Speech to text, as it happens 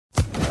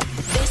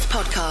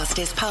podcast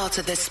is part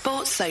of the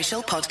Sports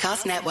Social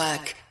Podcast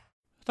Network.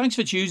 Thanks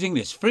for choosing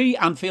this free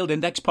Anfield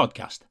Index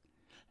podcast.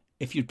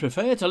 If you'd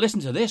prefer to listen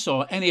to this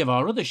or any of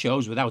our other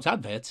shows without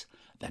adverts,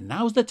 then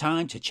now's the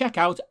time to check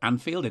out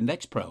Anfield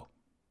Index Pro.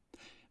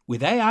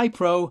 With AI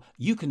Pro,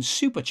 you can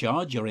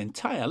supercharge your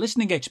entire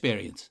listening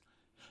experience.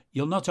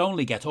 You'll not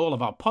only get all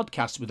of our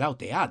podcasts without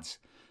the ads,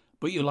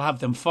 but you'll have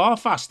them far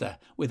faster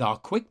with our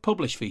quick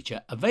publish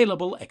feature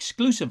available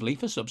exclusively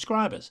for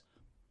subscribers.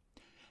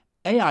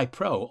 AI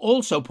Pro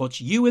also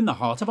puts you in the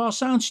heart of our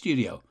sound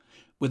studio,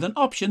 with an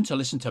option to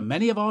listen to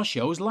many of our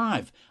shows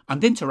live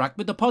and interact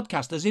with the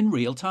podcasters in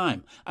real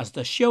time as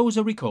the shows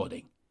are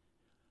recording.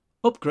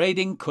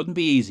 Upgrading couldn't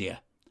be easier.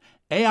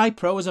 AI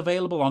Pro is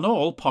available on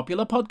all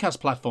popular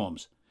podcast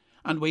platforms,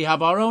 and we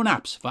have our own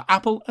apps for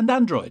Apple and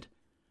Android.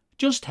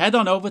 Just head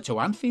on over to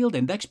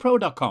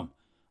AnfieldIndexPro.com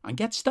and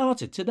get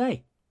started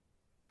today.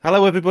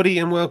 Hello everybody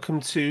and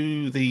welcome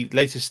to the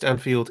latest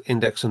Anfield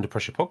Index Under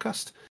Pressure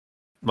podcast.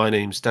 My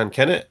name's Dan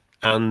Kennett,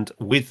 and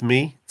with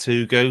me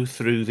to go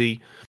through the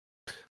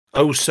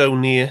oh so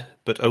near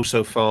but oh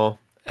so far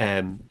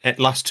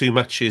last two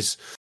matches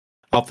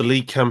of the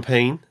league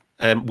campaign.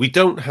 We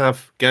don't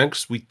have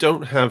Gags, we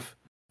don't have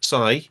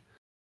Sai.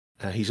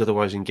 He's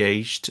otherwise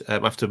engaged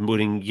after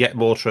winning yet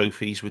more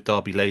trophies with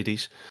Derby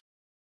Ladies.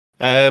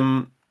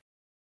 But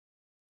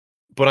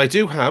I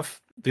do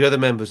have the other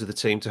members of the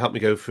team to help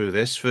me go through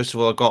this. First of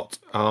all, I got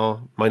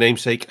my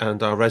namesake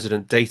and our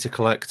resident data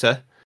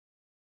collector,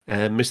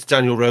 Mr.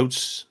 Daniel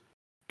Rhodes.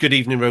 Good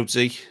evening,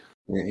 Rhodesy.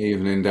 Good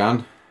evening,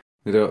 Dan.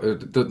 They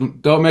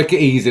don't make it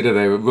easy, do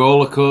they?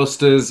 Roller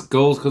coasters,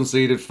 goals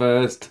conceded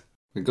first,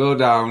 they go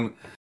down,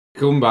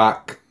 come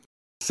back.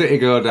 City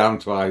go down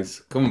twice,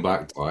 come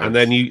back twice, and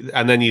then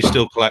you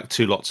still collect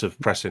two lots of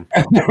pressing.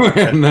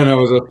 And then I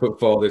was up at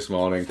 4 this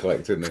morning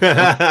collecting them.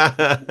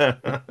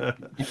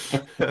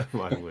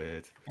 My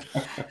word.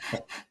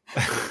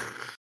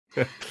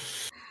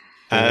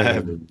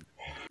 And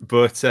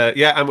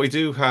we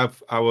do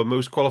have our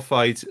most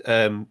qualified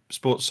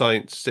sports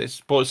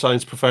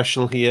science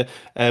professional here.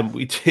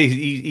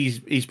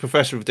 He's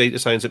professor of data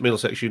science at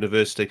Middlesex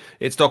University.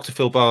 It's Dr.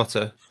 Phil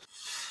Barter.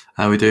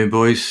 How are we doing,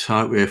 boys?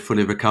 I hope we're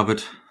fully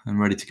recovered and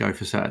ready to go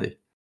for Saturday.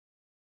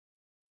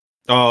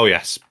 Oh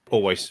yes,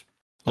 always.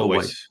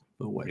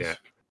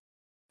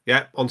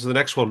 Yeah. On to the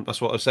next one. That's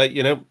what I say.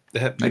 You know.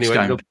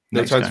 Anyway,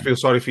 no time to feel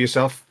sorry for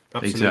yourself.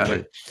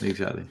 Absolutely.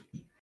 Exactly.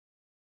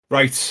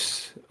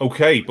 Right.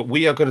 Okay. But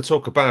we are going to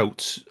talk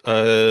about.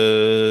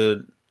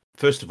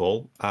 First of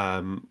all,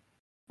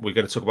 we're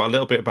going to talk about a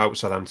little bit about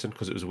Southampton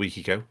because it was a week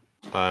ago.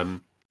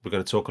 We're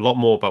going to talk a lot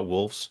more about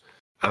Wolves,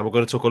 and we're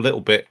going to talk a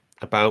little bit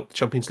about the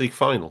Champions League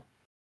final.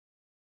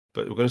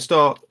 But we're going to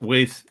start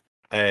with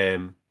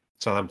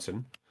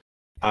Southampton.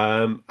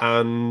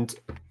 And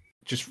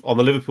just on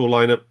the Liverpool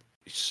lineup,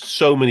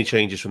 so many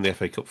changes from the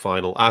FA Cup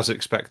final. As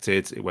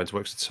expected, it went to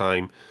extra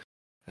time.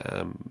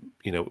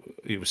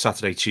 It was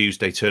Saturday,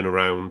 Tuesday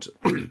turnaround.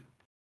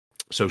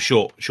 So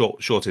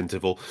short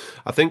interval.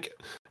 I think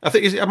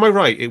am I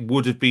right? It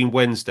would have been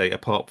Wednesday,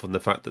 apart from the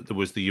fact that there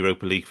was the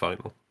Europa League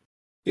final.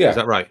 Yeah. Is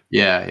that right?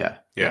 Yeah.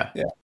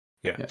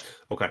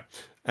 Okay.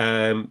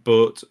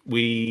 But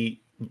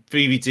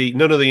VVD,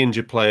 none of the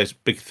injured players,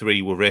 big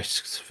three, were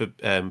risked. For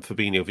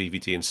Fabinho,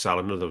 VVD, and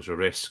Salah, none of those were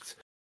risked.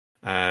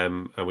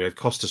 And we had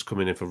Costas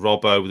coming in for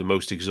Robbo, the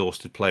most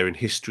exhausted player in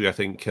history, I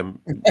think.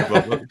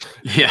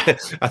 Yeah,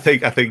 I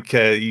think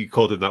you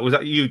called him that. Was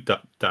that you,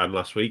 Dan,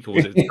 last week, or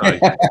was it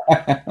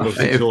the most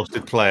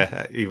exhausted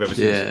player you've ever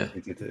seen in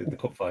the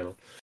cup final?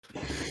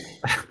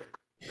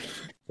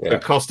 So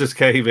Costas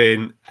came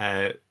in.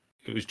 It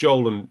was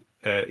Joel and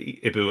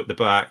Ibu at the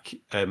back.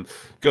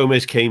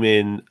 Gomez came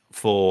in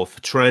for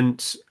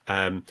Trent.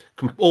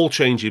 All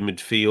change in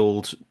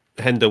midfield.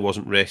 Hendo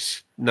wasn't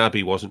risked.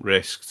 Naby wasn't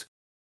risked.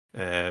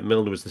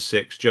 Milner was the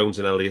sixth. Jones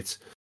and Elliott.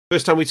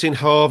 First time we'd seen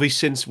Harvey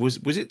since was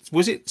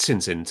it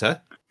since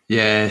Inter?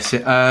 Yes.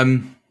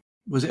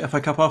 Was it FA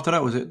Cup after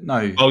that? Was it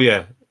no? Oh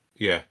yeah.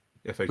 FA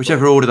Cup.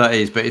 Whichever order that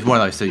is, but it's one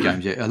of those two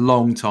games. Yeah, a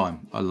long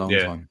time.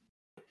 Time.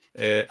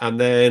 And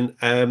then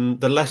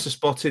the lesser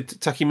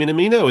spotted Taki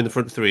Minamino in the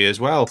front three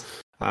as well.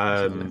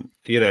 And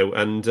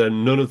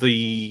none of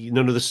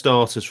the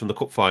starters from the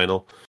cup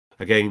final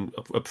again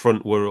up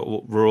front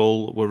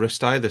were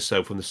risked either.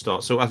 So from the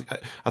start, so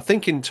I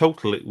think in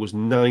total it was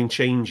 9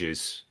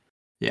 changes.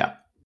 Yeah.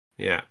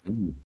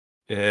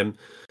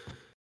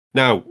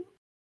 Now,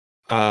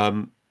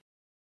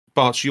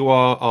 Bart, you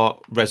are our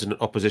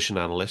resident opposition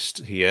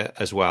analyst here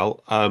as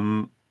well.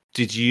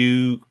 Did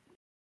you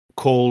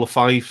call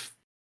a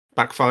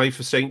back five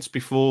for Saints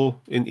before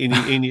in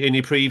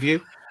your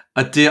preview?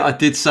 I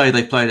did say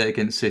they played it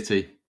against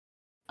City,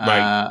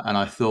 right? And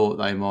I thought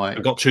they might.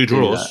 And got 2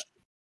 draws.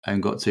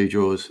 And got 2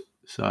 draws.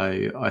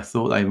 So I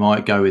thought they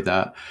might go with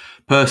that.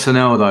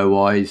 Personnel though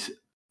wise,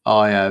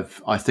 I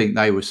think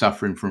they were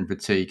suffering from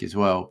fatigue as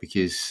well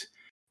because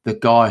the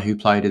guy who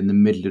played in the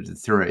middle of the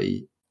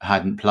three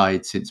hadn't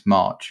played since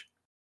March.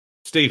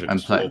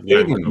 Stevens?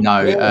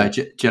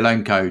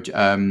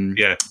 Jelenko.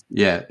 Yeah.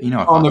 Yeah. You know,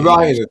 on the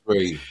right of the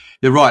three.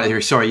 You're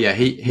right. Sorry, yeah,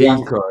 he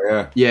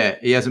yeah.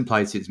 he hasn't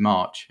played since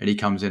March, and he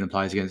comes in and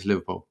plays against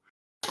Liverpool.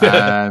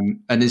 And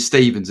then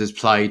Stevens has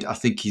played. I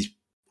think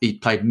he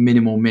played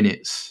minimal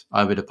minutes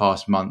over the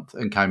past month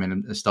and came in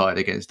and started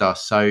against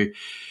us. So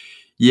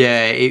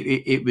yeah,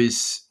 it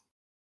was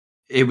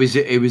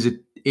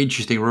an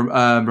interesting.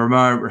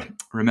 Romero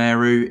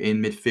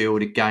in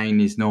midfield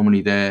again is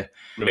normally their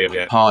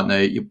partner.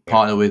 You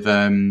partner with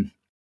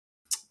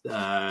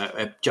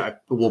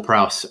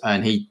Ward-Prowse,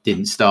 and he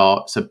didn't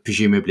start, so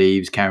presumably he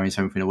was carrying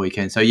something for the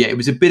weekend. So yeah, it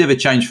was a bit of a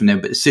change from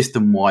them, but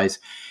system wise,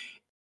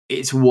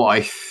 it's what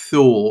I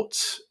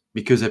thought,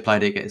 because they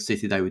played against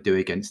City, they would do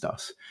against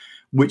us,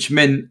 which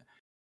meant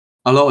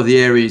a lot of the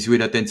areas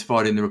we'd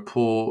identified in the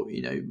report,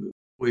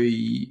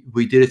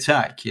 we did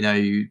attack.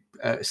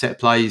 Set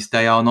plays,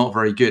 they are not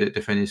very good at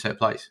defending set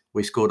plays.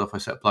 We scored off a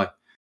set play.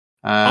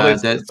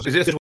 Is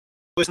it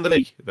worst in the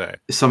league there?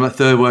 Some at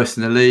third worst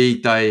in the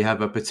league. They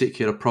have a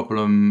particular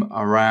problem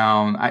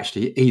around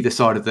actually either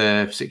side of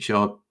their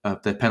 6-yard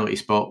of their penalty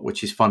spot,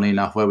 which is funny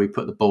enough where we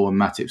put the ball and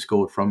Matip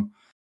scored from.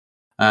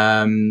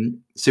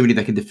 Similarly,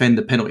 they can defend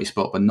the penalty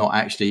spot, but not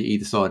actually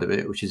either side of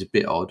it, which is a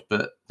bit odd,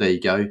 but there you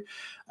go.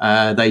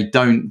 They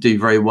don't do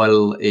very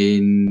well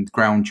in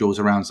ground duels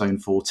around zone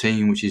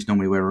 14, which is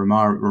normally where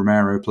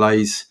Romero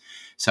plays.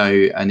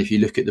 So, and if you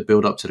look at the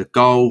build up to the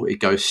goal, it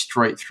goes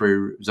straight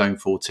through zone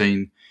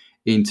 14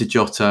 into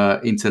Jota,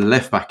 into the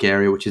left back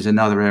area, which is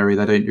another area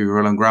they don't do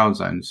well on ground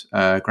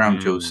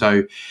duels.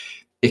 So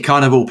it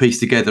kind of all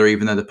pieced together,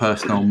 even though the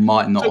personnel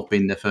might not have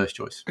been their first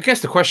choice. I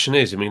guess the question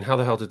is, how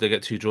the hell did they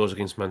get 2 draws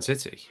against Man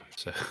City?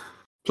 So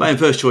playing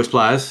first choice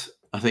players,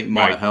 I think,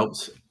 might have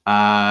helped.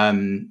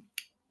 And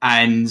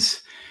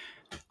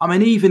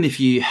even if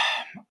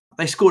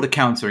they scored a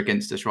counter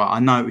against us, right? I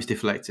know it was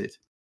deflected,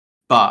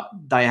 but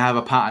they have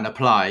a pattern of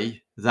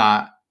play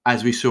that,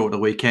 as we saw at the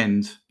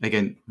weekend,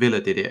 again, Villa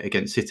did it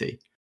against City.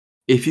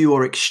 If you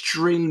are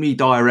extremely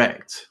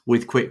direct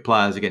with quick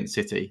players against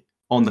City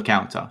on the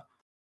counter,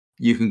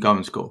 you can go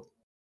and score.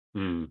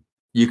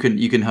 You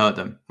can hurt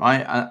them,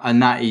 right?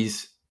 And that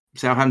is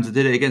Southampton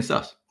did it against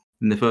us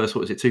in the first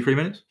 2-3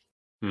 minutes.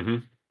 Mm-hmm.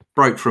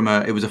 Broke from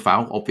it was a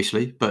foul,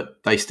 obviously,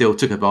 but they still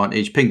took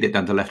advantage, pinged it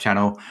down the left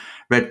channel.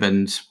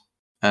 Redmond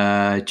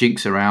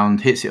jinks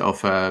around, hits it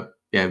off.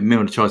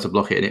 Milner tries to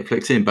block it and it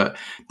flicks in, but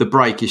the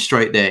break is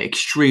straight there,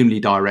 extremely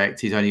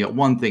direct. He's only got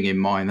one thing in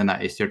mind, and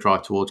that is to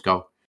drive towards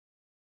goal.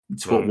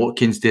 It's what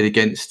Watkins did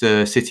against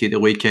City at the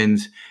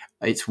weekend.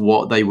 It's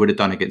what they would have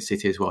done against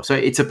City as well. So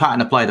it's a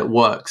pattern of play that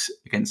works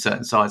against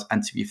certain sides.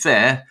 And to be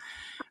fair,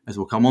 as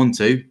we'll come on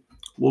to,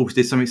 Wolves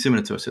did something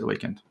similar to us at the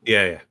weekend.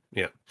 Yeah.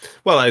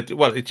 Well, I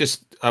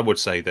would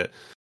say that.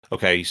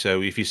 Okay,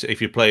 so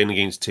if you're playing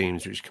against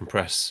teams which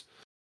compress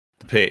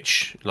the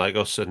pitch like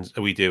us and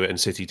we do it, and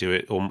City do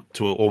it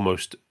to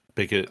almost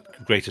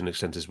greater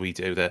extent as we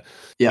do, that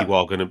you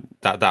are going to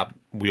that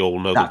we all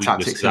know that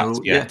weakness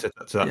to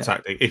that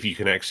tactic if you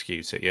can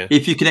execute it.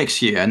 If you can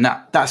execute it, and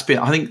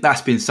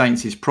that's been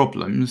Saints'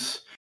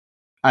 problems.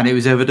 And it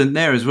was evident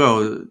there as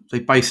well. They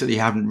basically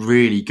haven't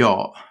really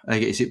got.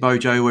 Is it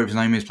Bojo, whatever his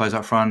name is, plays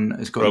up front?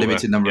 It's got a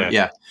limited number. I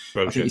think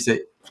it's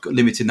got a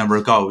limited number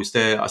of goals.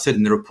 There, I said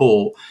in the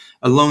report,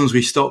 as long as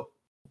we stop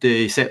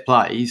the set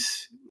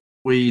plays,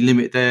 we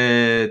limit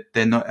their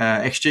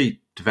XG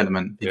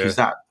development, because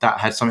that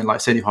had something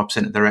like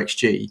 75% of their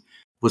XG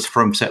was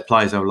from set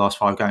plays over the last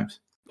 5 games.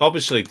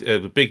 Obviously,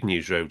 the big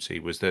news, Roti,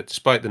 was that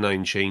despite the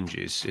 9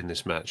 changes in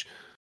this match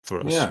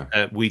for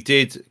us, we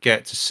did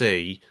get to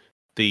see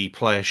the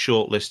player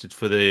shortlisted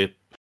for the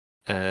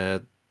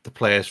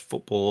Players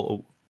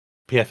Football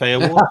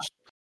PFA Awards.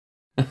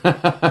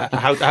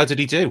 How did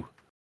he do?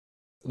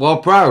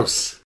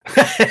 Ward-Prowse.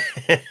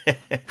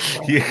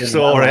 You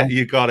saw it.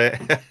 You got it.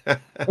 I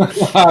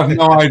have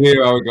no idea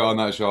how we got on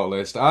that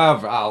shortlist.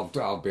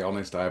 I'll be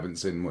honest. I haven't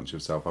seen much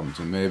of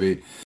Southampton.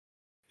 Maybe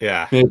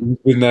he's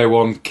been their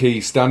one key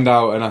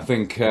standout. And I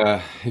think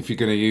if you're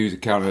going to use a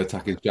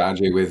counter-attacking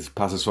strategy with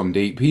passes from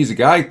deep, he's a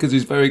guy, because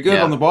he's very good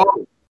on the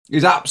ball.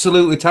 He's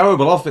absolutely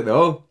terrible off it,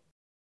 though.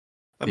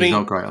 He's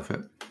not great off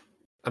it.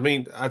 I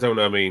don't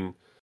know.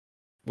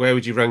 Where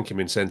would you rank him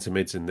in centre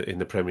mids in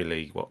the Premier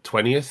League? What,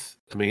 20th?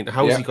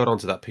 How has he got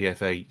onto that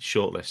PFA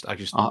shortlist? I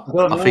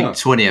think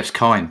 20th's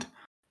kind.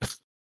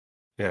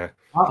 Yeah,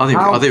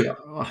 I think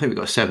we've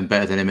got 7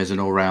 better than him as an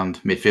all-round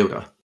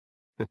midfielder.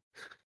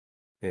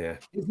 Yeah.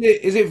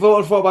 Is it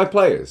voted for by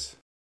players?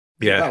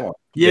 Yeah.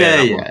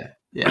 Yeah.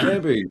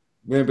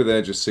 Maybe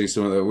they just see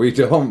something that we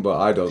don't, but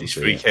I don't. His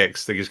free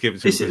kicks. They just give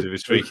it to him because of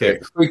his free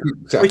kicks.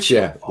 Which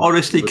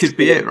honestly could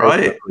be it,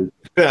 right?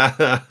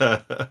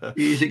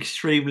 He's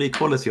extremely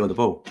quality on the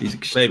ball.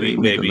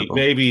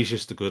 Maybe he's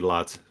just a good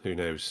lad. Who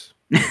knows?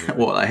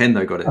 What, like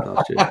Hendo got it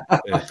last year?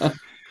 Yeah.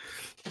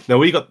 No,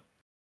 we got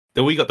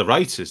the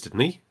writers,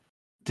 didn't he?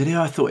 Did he?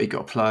 I thought he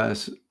got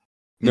players.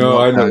 No,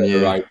 I know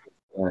the right.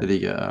 Did he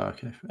get? Oh,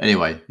 okay.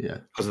 Anyway, yeah.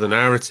 Because of the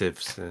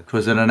narratives.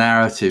 Because of the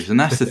narratives, and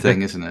that's the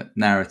thing, isn't it?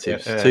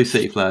 Narratives. Yeah. 2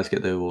 City players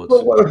get the awards.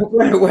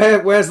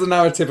 Where's the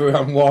narrative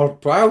around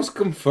Ward Prowse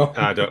come from?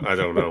 I don't know. I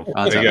don't know.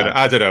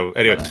 I don't know.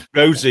 Anyway,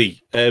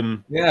 Rosie.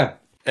 Yeah.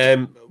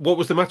 What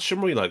was the match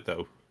summary like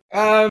though?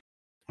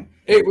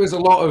 It was a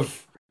lot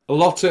of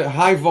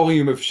high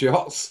volume of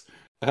shots,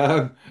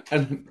 and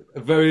a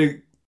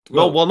very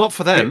well, not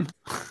for them.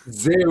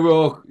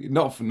 Zero,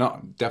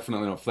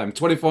 definitely not for them.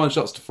 24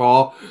 shots to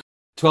 4,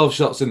 12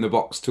 shots in the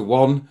box to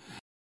 1.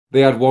 They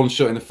had 1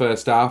 shot in the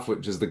first half,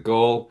 which is the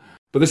goal.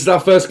 But this is our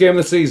first game of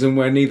the season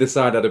where neither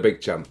side had a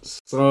big chance.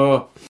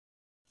 So,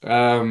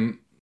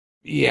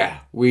 yeah,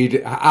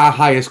 our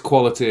highest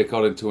quality,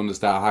 according to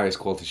Understat, our highest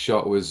quality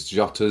shot was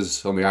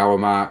Jota's on the hour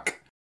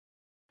mark.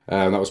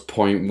 That was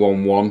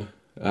 0.11.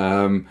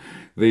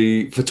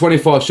 For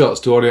 24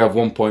 shots to only have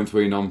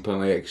 1.3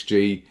 non-penalty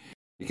XG,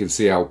 you can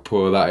see how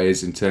poor that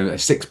is in terms of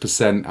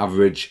 6%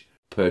 average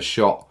per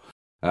shot.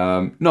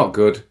 Not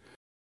good.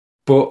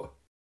 But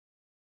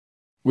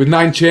with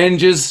 9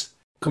 changes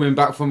coming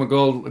back from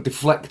a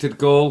deflected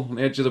goal on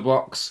the edge of the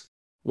box,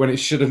 when it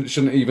shouldn't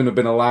even have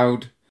been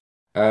allowed.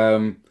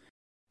 I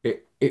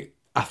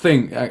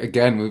think,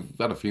 again, we've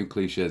had a few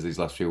cliches these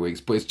last few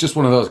weeks, but it's just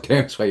one of those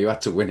games where you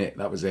had to win it.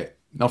 That was it.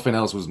 Nothing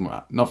else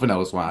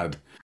mattered.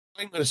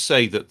 I'm going to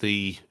say that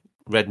the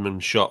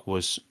Redmond shot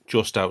was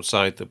just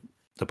outside the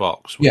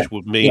box, which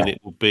would mean it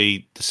would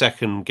be the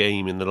second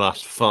game in the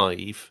last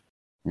 5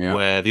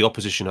 where the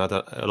opposition had,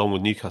 along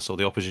with Newcastle,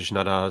 the opposition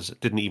had ours,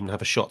 didn't even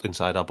have a shot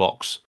inside our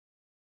box.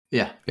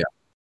 Yeah.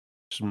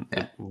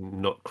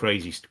 Not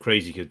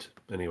crazy good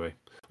anyway,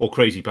 or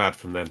crazy bad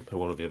from them, or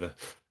one or the other.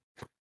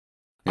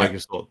 I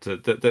just thought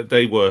that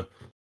they were.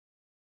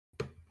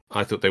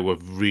 I thought they were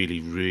really,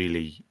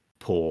 really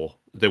poor.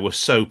 They were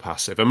so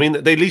passive. I mean,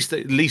 at least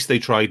they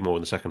tried more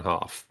in the second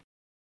half.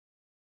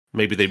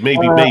 Maybe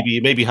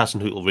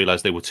Hasenhüttl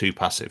realised they were too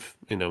passive,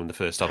 in the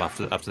first half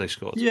after they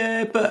scored.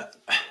 Yeah, but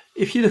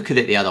if you look at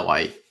it the other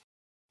way,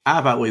 how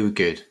about we were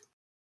good?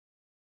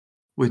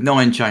 With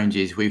 9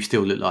 changes, we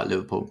still look like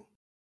Liverpool.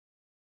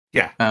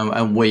 Yeah.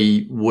 And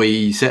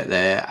we sat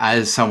there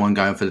as someone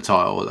going for the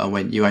title and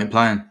went, you ain't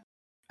playing.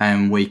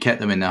 And we kept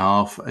them in the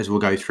half, as we'll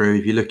go through.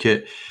 If you look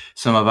at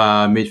some of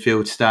our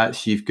midfield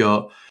stats, you've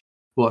got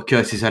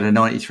Curtis had a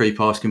 93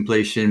 pass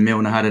completion,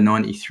 Milner had a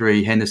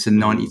 93, Henderson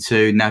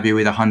 92, Naby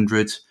with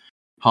 100,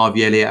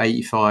 Harvey Elliott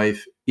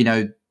 85.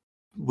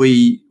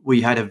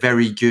 We had a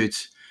very good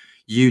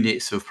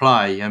units of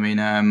play. I mean,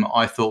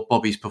 I thought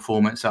Bobby's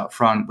performance up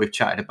front, we've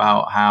chatted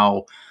about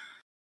how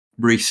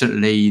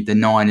recently the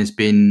 9 has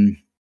been,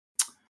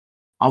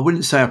 I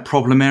wouldn't say a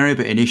problem area,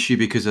 but an issue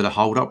because of the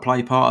hold-up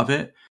play part of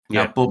it.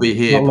 Yeah. Now, Bobby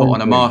here put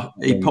on a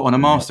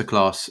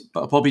masterclass,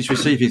 but Bobby's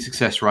receiving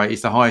success rate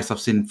is the highest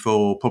I've seen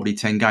for probably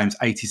 10 games,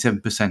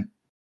 87%.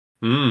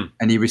 And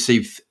he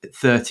received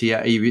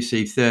 30. He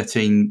received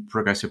 13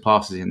 progressive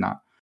passes in that.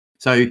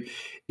 So,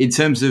 in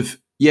terms of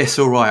yes,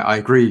 all right, I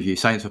agree with you.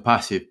 Saints were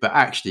passive, but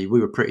actually, we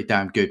were pretty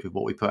damn good with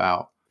what we put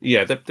out.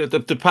 Yeah,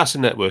 the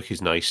passing network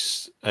is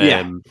nice.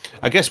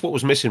 I guess what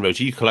was missing,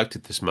 Rosie, you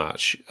collected this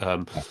match,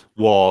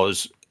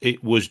 was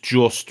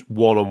just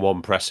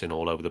one-on-one pressing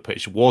all over the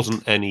pitch. It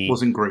wasn't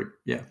group.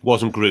 Yeah,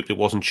 wasn't grouped. It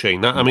wasn't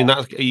chain.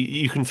 That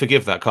you can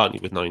forgive that, can't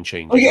you, with 9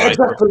 changes? Oh, yeah, right?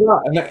 Exactly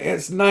that. And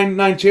it's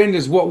nine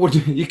changes. What would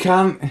you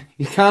can't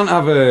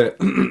have a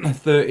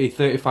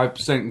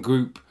 30-35%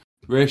 group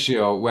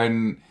ratio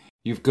when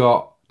you've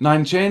got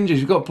 9 changes.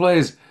 You've got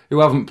players who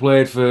haven't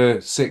played for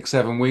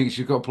 6-7 weeks.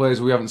 You've got players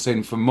we haven't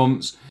seen for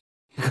months.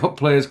 You've got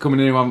players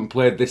coming in who haven't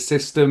played this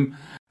system.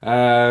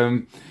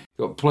 You've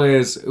got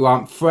players who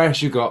aren't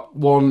fresh. You've got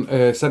one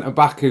centre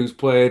back who's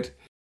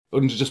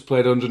just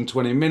played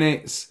 120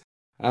 minutes.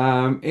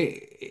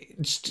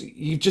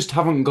 You just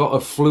haven't got a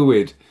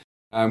fluid,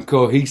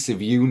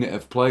 cohesive unit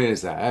of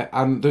players there,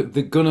 and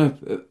they're gonna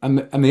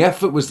and the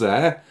effort was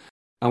there,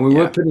 and we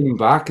were pinning them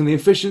back, and the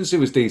efficiency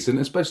was decent.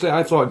 Especially,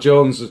 I thought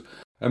Jones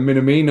and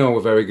Minamino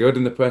were very good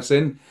in the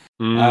pressing.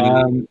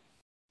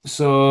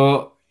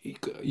 So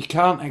you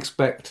can't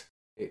expect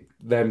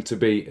them to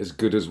be as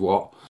good as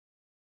what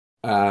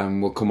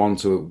we'll come on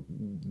to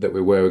that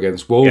we were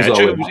against Wolves.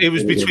 It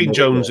was between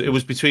Jones. It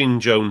was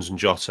between Jones and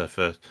Jota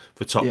for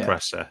top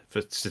presser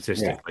for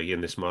statistically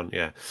in this month.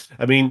 Yeah,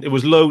 I mean it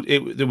was low.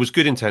 There was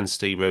good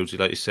intensity, Rosie,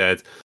 like you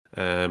said,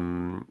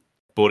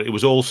 but it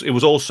was all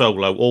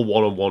solo, all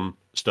one-on-one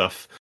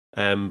stuff.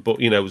 But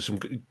some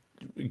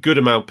good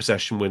amount of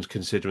possession wins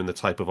considering the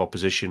type of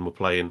opposition we're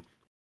playing.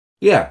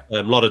 Yeah,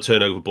 a lot of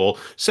turnover ball.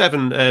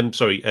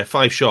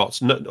 5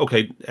 shots. No,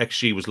 okay,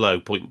 XG was low,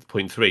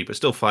 0.3, but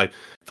still five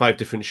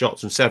different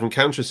shots and 7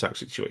 counter-attack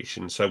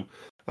situations. So,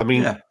 I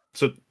mean,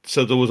 so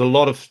there was a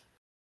lot of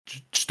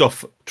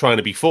stuff trying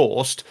to be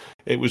forced.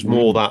 It was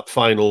more that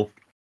final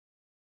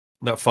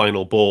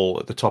ball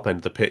at the top end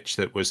of the pitch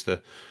that was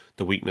the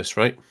weakness,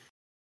 right?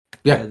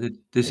 Yeah, the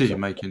decision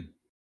making.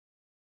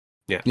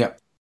 Yeah.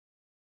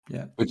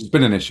 Which has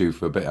been an issue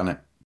for a bit, hasn't it?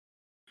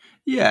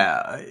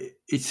 Yeah,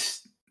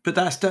 but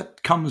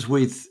that comes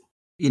with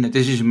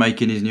decision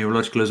making is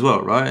neurological as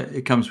well, right?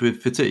 It comes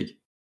with fatigue.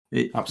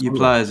 Your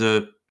players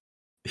are,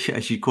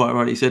 as you quite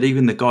rightly said,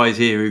 even the guys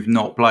here who've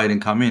not played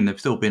and come in, they've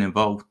still been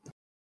involved.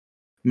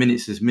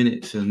 Minutes is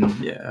minutes, and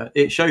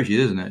it shows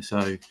you, doesn't it?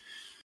 So,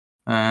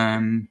 I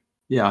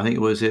think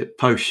it was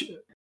post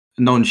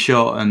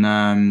non-shot and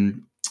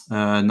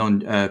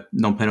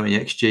non-penalty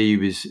XG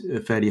was a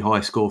fairly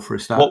high score for a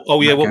start. What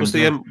was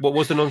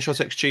the non-shot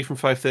XG from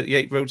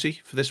 538,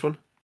 Rhodesy, for this one?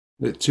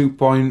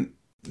 2.9.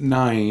 Let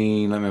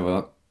me have a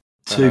look.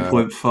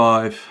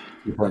 2.5.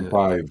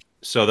 2.5.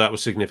 So that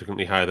was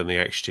significantly higher than the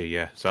XG.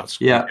 Yeah. So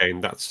that's again,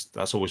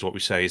 that's always what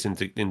we say is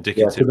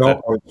indicative.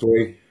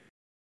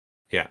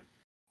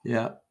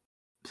 Yeah.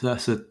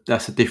 So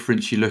that's a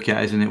difference you look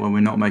at, isn't it, when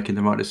we're not making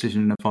the right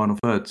decision in the final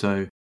third?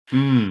 So,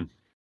 another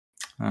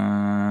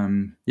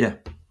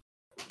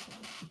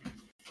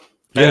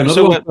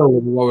one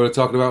what we were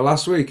talking about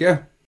last week.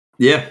 Yeah.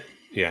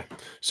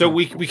 So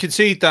we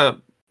concede that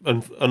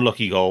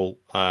unlucky goal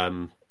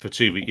for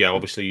 2 weeks. Yeah,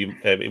 obviously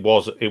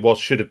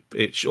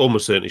it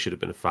almost certainly should have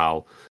been a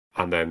foul,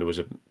 and then there was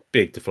a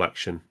big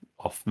deflection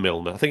off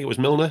Milner. I think it was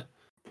Milner.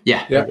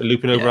 Yeah.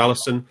 Looping over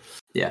Alisson.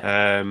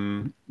 Yeah.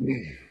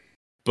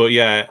 But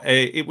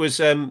it was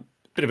a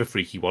bit of a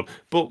freaky one.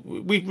 But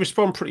we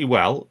respond pretty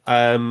well.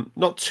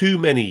 Not too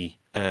many,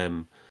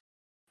 Rogie,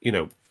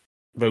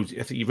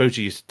 I think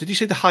Rogie, did you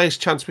say the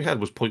highest chance we had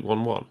was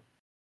 0.11?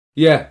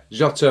 Yeah,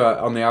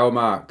 Jota on the hour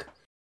mark.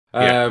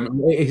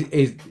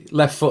 His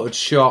left-footed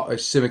shot, a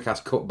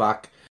Simicast cut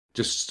back,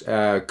 just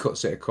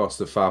cuts it across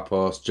the far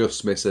post,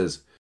 just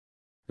misses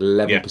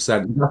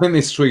 11%. I think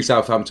there's 3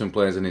 Southampton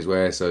players in his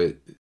way, so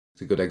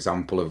it's a good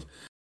example of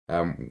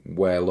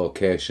where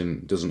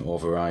location doesn't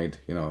override,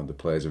 the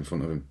players in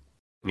front of him.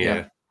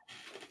 Yeah.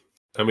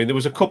 I mean, there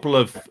was a couple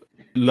of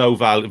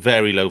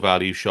very low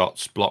value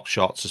shots, block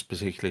shots,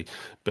 particularly,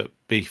 but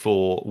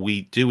before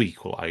we do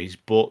equalise.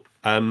 But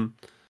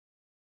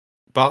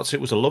Bart's,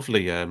 it was a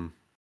lovely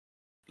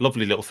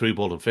little through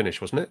ball and finish,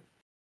 wasn't it?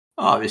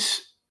 Oh,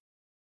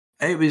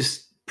 it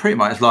was pretty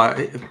much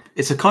like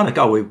it's a kind of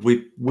goal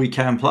we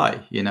can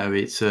play.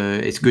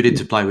 It's good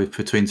interplay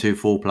between 2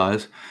 forward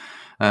players.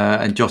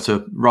 And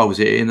Jota rolls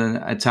it in,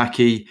 and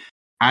Taki,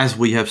 as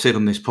we have said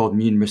on this pod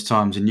numerous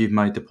times, and you've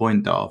made the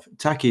point, Darv,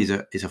 Taki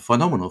is a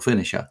phenomenal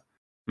finisher.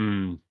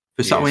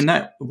 For something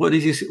that, what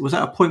is this? Was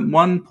that a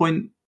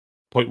 0.1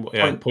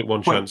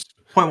 chance?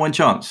 0.1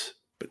 chance,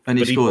 and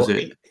he scores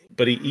it.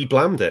 But he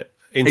blamed it.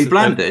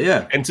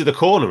 Into the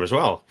corner as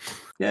well.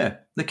 Yeah,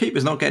 the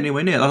keeper's not getting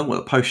anywhere near. I don't know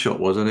what the post shot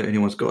was. I don't know if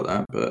anyone's got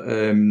that, but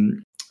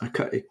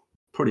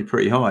probably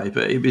pretty high.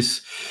 But it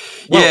was.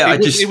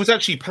 It was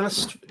actually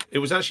past. It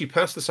was actually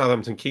past the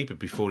Southampton keeper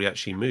before he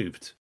actually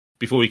moved.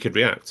 Before he could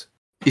react.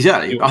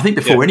 Exactly. I think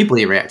before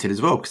anybody reacted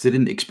as well, because they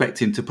didn't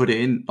expect him to put it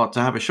in, like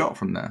to have a shot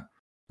from there.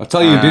 I'll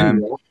tell you,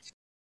 didn't.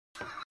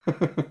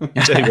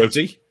 Say,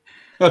 Rosie.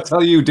 I'll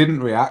tell you,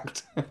 didn't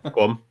react.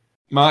 Go on,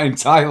 Martin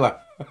Tyler.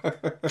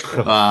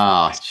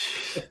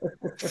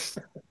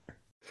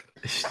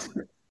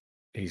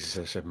 He's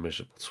such a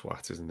miserable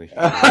twat, isn't he?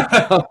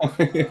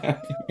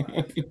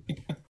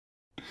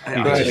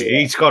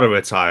 He's got to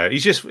retire.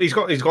 He's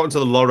gotten to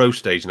the Loro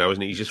stage now,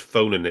 isn't he? He's just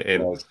phoning it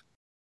in.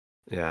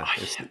 Yeah,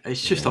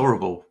 it's just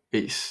horrible.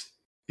 It's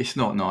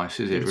not nice,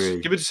 is it?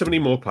 Really, give it to somebody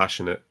more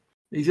passionate.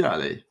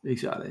 Exactly.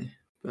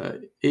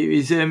 But it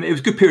was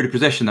a good period of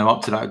possession though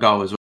up to that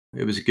goal as well.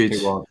 It was a good.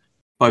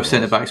 Both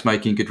centre backs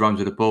making good runs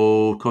with the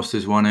ball.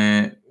 Costa's won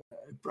it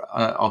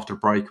after a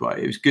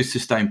breakaway. It was good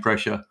sustained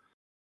pressure,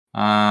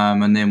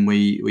 and then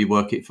we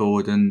work it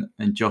forward, and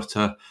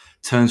Jota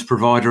turns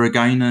provider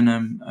again,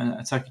 and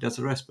Taki does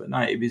the rest. But no,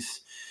 I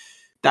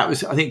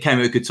think it came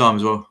at a good time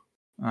as well.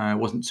 It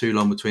wasn't too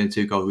long between the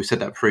 2 goals. We said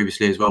that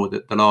previously as well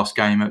with the last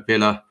game at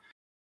Villa.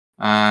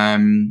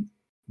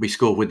 We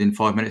scored within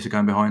 5 minutes of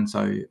going behind,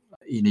 so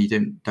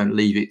don't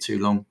leave it too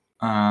long.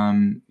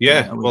 Well,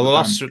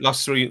 the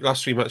last three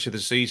matches of the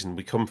season,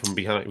 we come from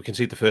behind. We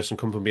concede the first and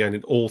come from behind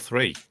in all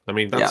 3. I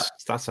mean,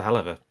 that's a hell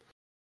of a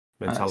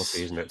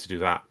mentality, isn't it, to do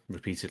that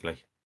repeatedly?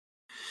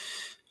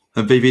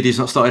 And VVD's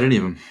not started any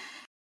of them.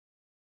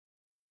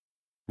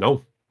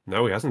 No,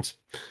 he hasn't.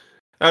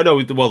 Oh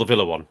no, the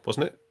Villa one,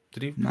 wasn't it?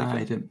 Did he? No,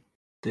 he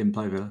didn't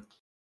play Villa.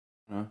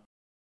 No.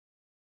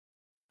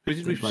 Who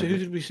did we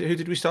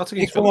start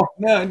against?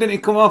 Didn't he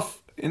come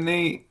off in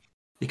the?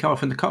 He came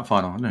off in the cup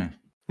final, didn't he?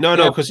 No,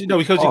 because he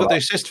got the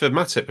assist for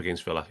Matip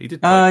against Villa. He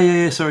did play.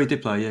 Yeah. Sorry, he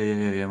did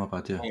play. Yeah. My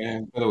bad. Yeah,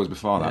 Villa was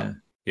before that.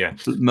 Yeah.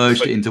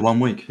 Merged it into 1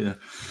 week. Yeah.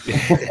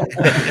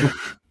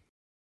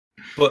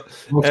 But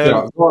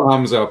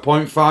Hamza,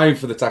 0.5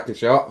 for the tackle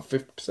shot,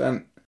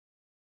 50%.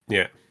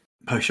 Yeah.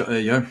 Post shot.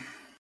 There you go.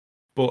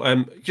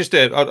 But just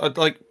I'd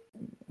like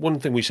one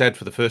thing we said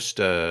for the first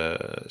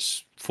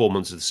 4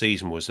 months of the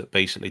season was that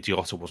basically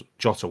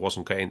Jota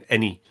wasn't getting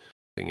anything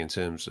in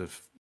terms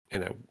of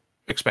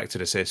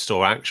expected assists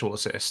or actual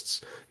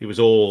assists. It was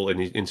all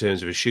in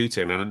terms of his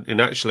shooting,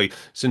 and actually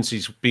since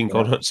he's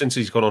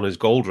gone on his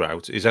goal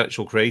drought, his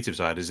actual creative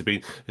side is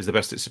the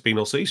best it's been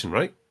all season,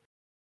 right?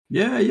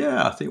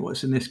 Yeah. I think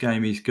what's in this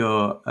game, he's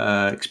got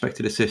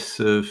expected assists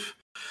of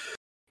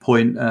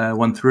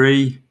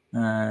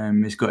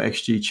 0.13. He's got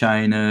XG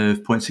chain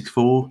of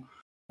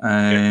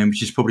 0.64,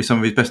 which is probably some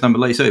of his best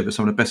numbers, like you say, but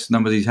some of the best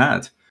numbers he's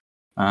had.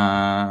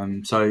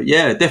 So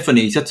yeah,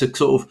 definitely he's had to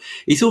sort of.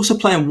 He's also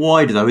playing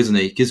wider though, isn't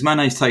he? Because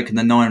Mane's taken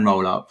the 9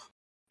 roll up,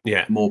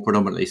 more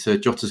predominantly. So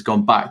Jota's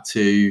gone back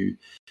to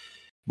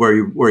where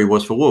he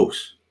was for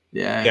Wolves.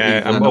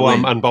 Yeah,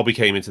 and Bobby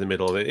came into the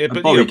middle of it.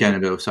 But Bobby came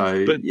in the middle.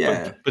 So but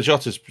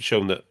Jota's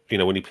shown that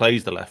when he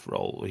plays the left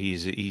role, he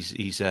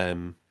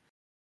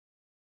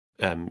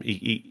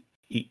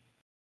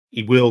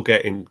will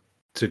get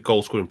into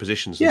goal scoring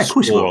positions and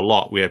score a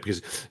lot. Yeah,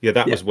 because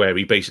that was where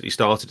he basically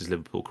started his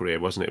Liverpool career,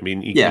 wasn't it? I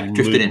mean, he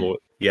drifted in. More,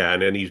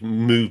 and then he's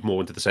moved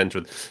more into the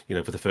centre,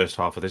 for the first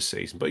half of this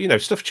season.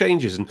 But stuff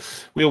changes, and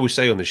we always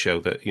say on the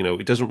show that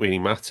it doesn't really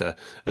matter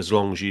as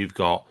long as you've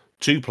got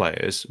 2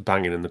 players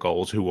banging in the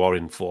goals who are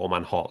in form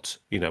and hot.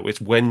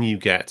 It's when you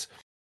get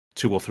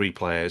 2 or 3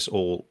 players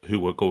all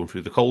who are going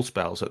through the cold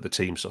spells that the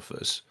team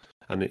suffers.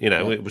 And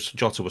it was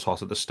Jota was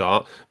hot at the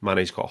start.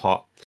 Mane's got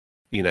hot,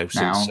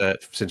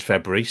 since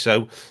February.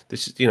 So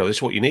this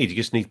is what you need. You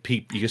just need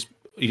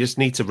you just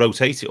need to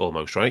rotate it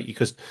almost, right?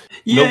 Because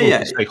no one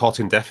can stay hot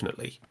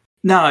indefinitely.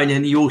 No, and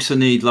then you also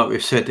need, like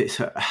we've said,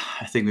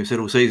 I think we've said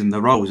all season, the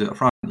roles at the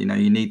front. You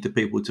need the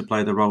people to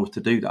play the roles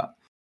to do that.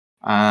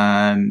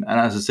 And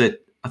as I said,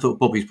 I thought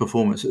Bobby's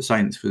performance at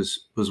Saints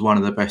was one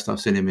of the best I've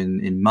seen him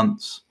in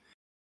months,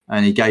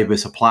 and he gave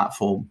us a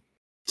platform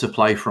to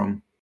play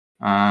from.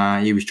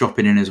 He was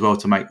dropping in as well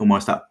to make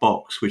almost that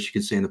box, which you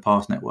can see in the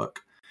pass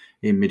network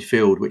in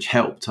midfield, which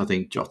helped, I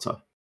think,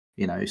 Jota.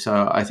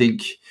 So I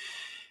think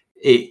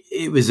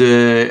it was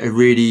a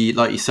really,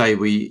 like you say,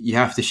 you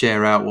have to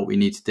share out what we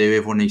need to do.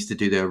 Everyone needs to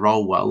do their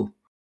role well.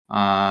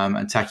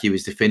 And Taki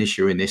was the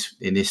finisher in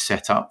this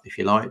setup, if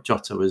you like.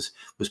 Jota was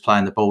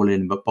playing the ball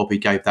in, but Bobby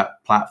gave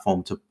that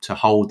platform to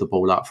hold the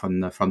ball up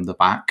from the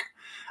back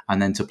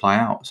and then to play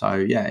out. So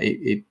yeah,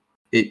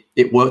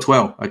 it worked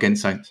well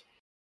against Saints.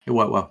 It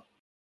worked well.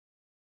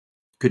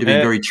 Could have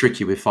been very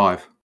tricky with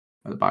 5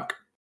 at the back.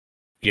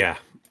 Yeah.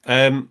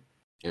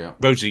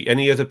 Rosie,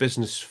 any other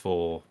business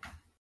for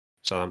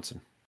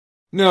Southampton?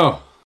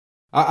 No.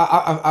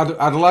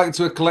 I'd like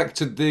to have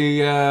collected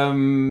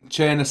the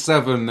chain of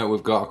 7 that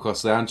we've got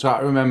across there. I'm trying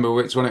to remember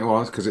which one it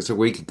was because it's a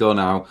week ago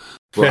now.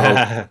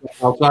 But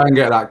I'll try and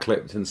get that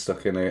clipped and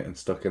stuck in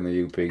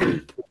the UP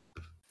group.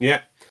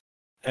 Yeah.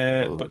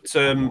 But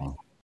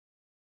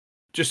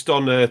just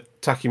on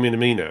Taki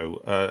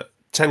Minamino,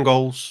 10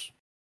 goals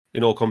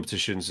in all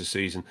competitions this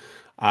season.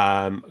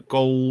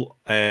 Goal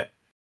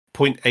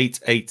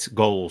 0.88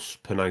 goals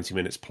per 90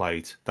 minutes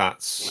played.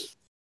 That's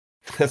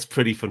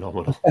pretty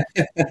phenomenal.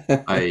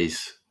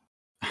 Nice.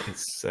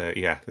 It's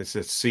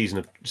a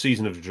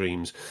season of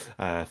dreams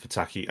for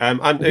Taki.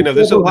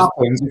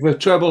 If the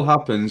treble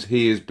happens,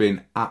 he has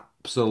been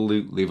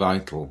absolutely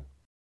vital.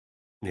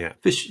 Yeah,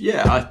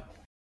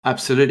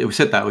 absolutely. We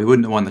said that we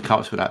wouldn't have won the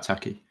cups without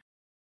Taki.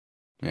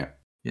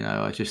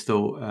 Yeah, I just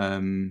thought.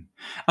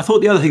 I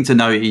thought the other thing to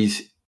note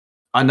is,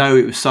 I know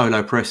it was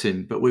solo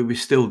pressing, but we were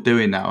still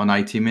doing that on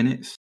 80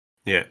 minutes.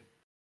 Yeah,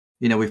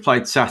 we've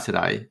played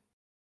Saturday.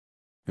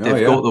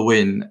 They've got the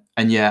win,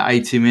 and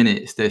 80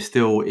 minutes. They're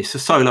still. It's a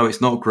solo.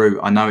 It's not group.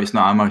 I know it's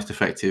not our most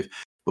effective,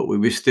 but we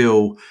were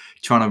still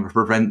trying to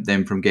prevent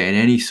them from getting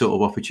any sort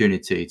of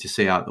opportunity to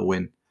see out the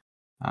win.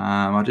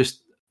 I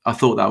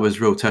thought that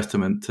was real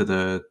testament to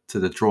the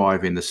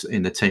drive in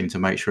the team to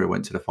make sure it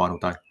went to the final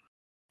day.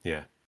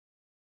 Yeah.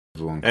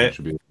 Everyone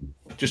contributed.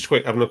 Just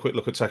having a quick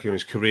look at Taki on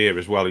his career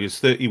as well. He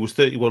was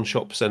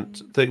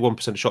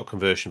 31% shot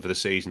conversion for the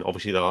season.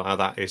 Obviously,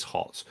 that is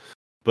hot.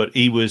 But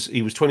he was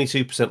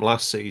 22%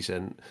 last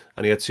season,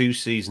 and he had 2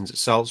 seasons at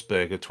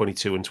Salzburg of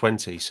 22 and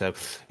 20. So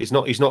he's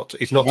not.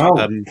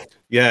 Wow.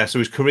 So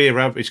his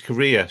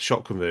career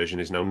shot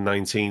conversion is now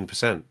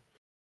 19%.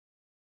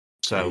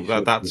 So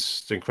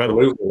that's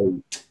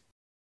incredible.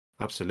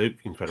 Absolute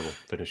incredible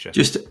finisher.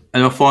 Just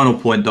and a final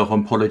point, Dov.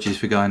 Apologies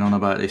for going on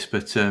about this,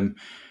 but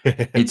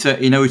it's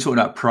we're talking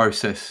about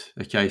process.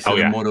 Okay, so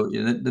the model,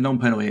 the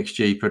non-penalty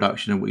XG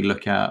production that we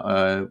look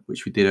at,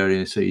 which we did earlier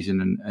in the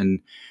season,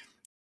 and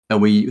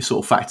we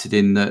sort of factored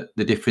in that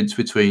the difference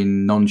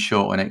between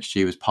non-shot and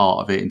XG was part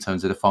of it in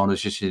terms of the final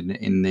decision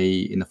in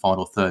the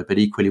final third, but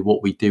equally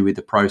what we do with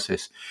the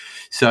process.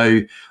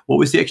 So what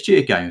was the XG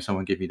again?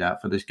 Someone give me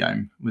that for this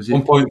game. Was it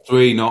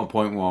 1.3, not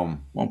 0.1?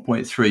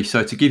 1.3.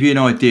 So to give you an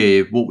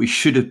idea, what we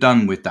should have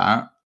done with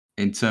that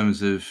in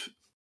terms of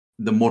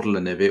the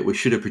modelling of it, we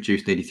should have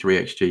produced nearly 3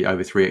 XG,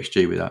 over 3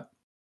 XG with that.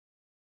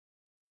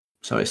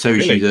 So it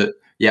shows you that,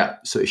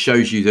 so it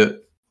shows you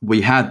that we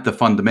had the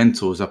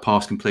fundamentals, our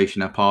pass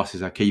completion, our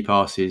passes, our key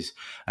passes,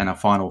 and our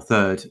final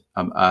third.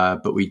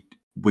 But we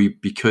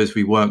because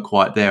we weren't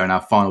quite there, and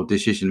our final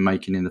decision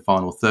making in the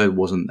final third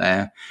wasn't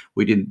there,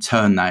 we didn't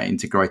turn that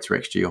into greater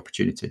XG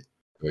opportunity.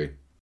 Great.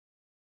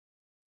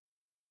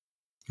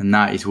 And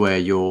that is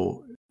where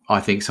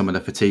I think some of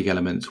the fatigue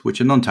elements, which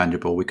are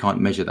non-tangible, we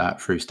can't measure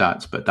that through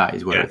stats, but that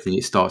is where I think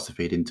it starts to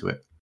feed into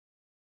it.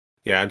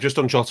 Yeah, and just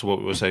on Jota, what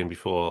we were saying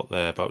before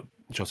there about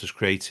Jota's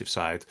creative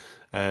side.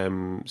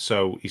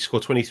 So he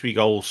scored 23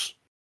 goals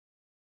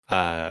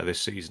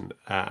this season,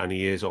 and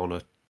he is on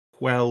a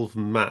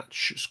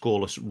 12-match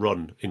scoreless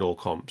run in all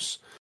comps.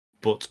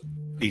 But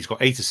he's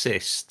got 8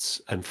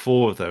 assists, and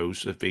 4 of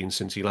those have been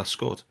since he last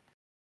scored.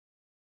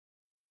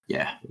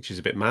 Yeah, which is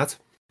a bit mad.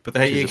 But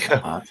there you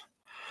go.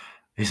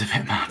 He's a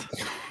bit mad.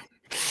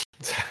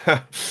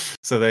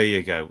 So there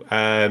you go.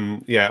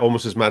 Yeah,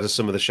 almost as mad as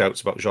some of the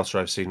shouts about Jota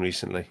I've seen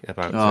recently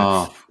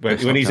about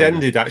when he's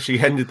ended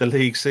the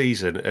league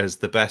season as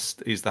the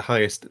best, is the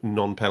highest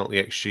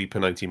non-penalty XG per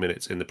 90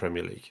 minutes in the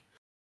Premier League.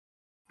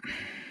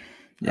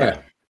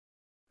 Yeah.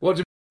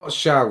 What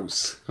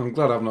shouts? I'm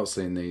glad I've not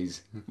seen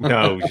these.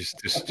 No,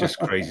 just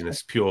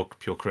craziness, pure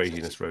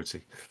craziness,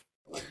 Roti.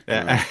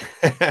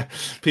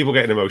 People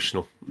getting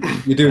emotional.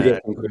 You do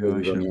get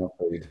emotional on your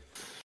feed.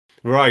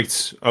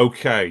 Right,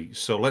 okay.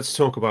 So let's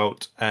talk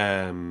about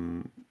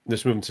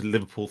let's move into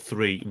Liverpool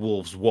 3,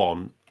 Wolves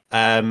 1.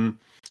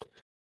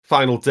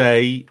 Final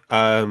day,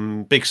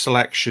 big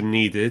selection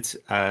needed,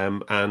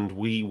 and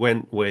we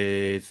went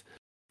with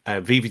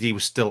VVD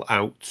was still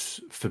out,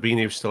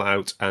 Fabinho was still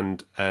out,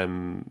 and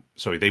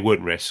they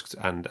weren't risked,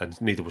 and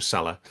neither was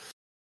Salah.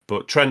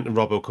 But Trent and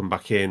Robbo come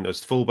back in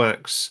as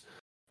fullbacks.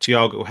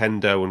 Thiago,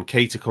 Hendo, and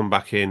Keita come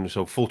back in,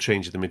 so full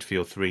change of the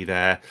midfield 3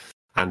 there,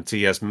 and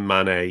Diaz,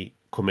 Mane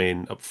come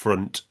in up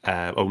front.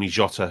 Only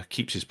Jota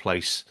keeps his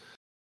place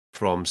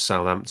from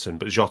Southampton,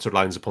 but Jota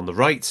lines up on the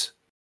right,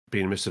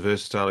 being Mr.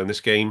 Versatile in this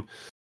game.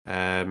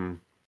 And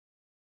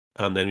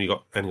then we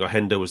got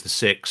Hendo as the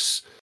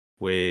 6,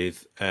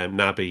 with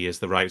Naby as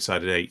the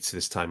right-sided 8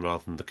 this time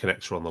rather than the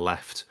connector on the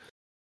left.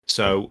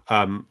 So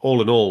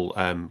all in all,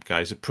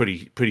 guys, a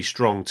pretty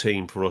strong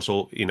team for us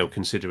all,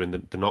 considering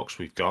the knocks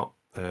we've got.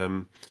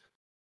 But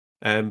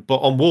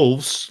on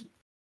Wolves,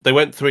 they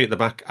went 3 at the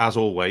back as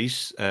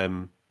always.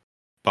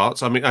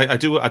 But I mean, I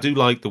do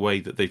like the way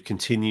that they've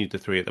continued the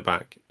 3 at the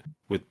back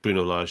with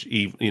Bruno Lage.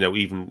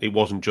 Even it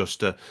wasn't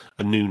just a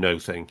Nuno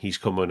thing. He's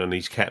come in and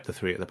he's kept the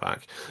 3 at the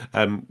back.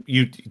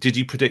 Did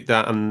you predict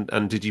that,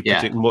 and did you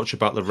predict much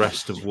about the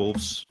rest of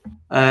Wolves?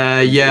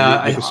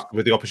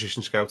 With the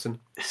opposition scouting.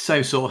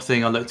 Same sort of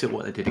thing. I looked at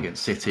what they did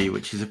against City,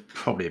 which is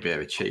probably a bit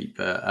of a cheat,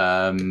 but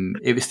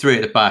it was 3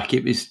 at the back.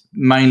 It was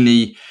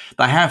mainly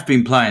they have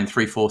been playing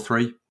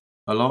 3-4-3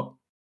 a lot.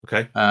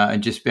 Okay.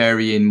 And just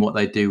varying what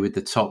they do with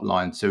the top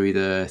line, so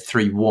either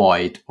 3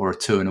 wide or a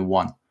 2 and a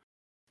 1.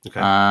 Okay.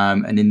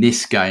 And in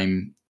this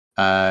game,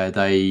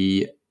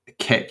 they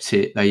kept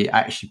it. They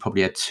actually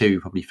probably had 2,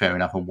 probably fair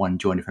enough, and 1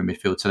 joining from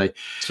midfield. So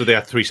they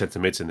had 3 centre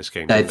mids in this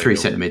game. They had 3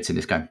 centre mids in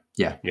this game.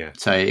 Yeah.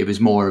 So it was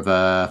more of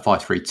a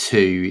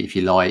 5-3-2, if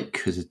you like,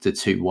 because the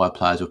 2 wide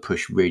players were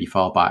pushed really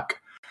far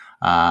back.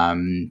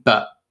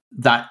 But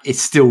that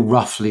it's still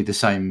roughly the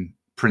same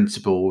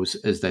principles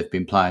as they've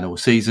been playing all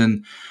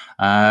season.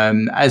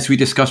 As we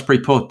discussed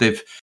pre-pod,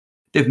 they've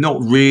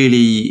not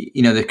really,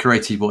 they've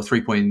created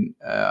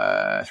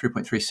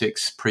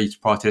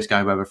 3.36 prior to this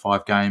game over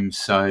 5 games.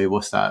 So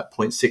what's that?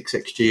 0.6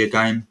 XG a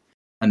game,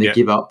 and they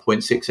give up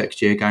 0.6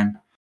 XG a game.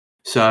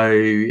 So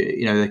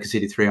they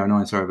conceded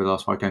 309 over the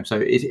last 5 games. So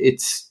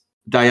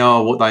they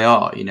are what they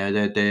are.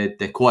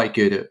 They're quite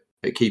good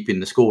at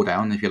keeping the score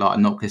down, if you like,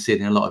 and not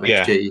conceding a lot of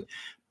XG.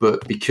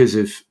 But because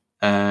of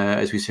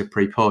as we said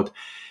pre-pod,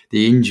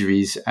 the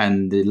injuries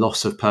and the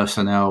loss of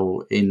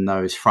personnel in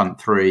those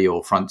front 3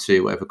 or front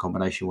 2, whatever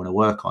combination you want to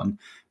work on,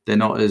 they're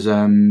not as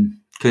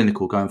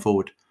clinical going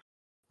forward.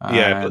 But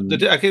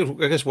I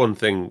guess one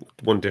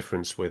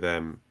difference with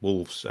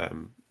Wolves,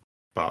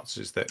 Barts,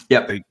 is that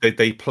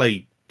they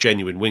play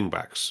genuine wing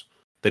backs.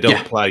 They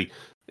don't play.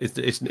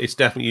 It's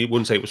definitely, you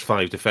wouldn't say it was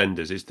 5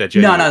 defenders. It's they're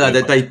genuine. No.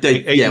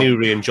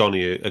 Nuri and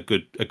Johnny are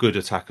good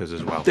attackers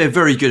as well. They're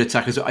very good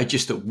attackers. I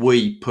just that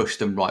we pushed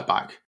them right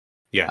back.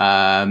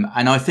 Yeah.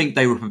 And I think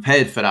they were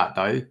prepared for that,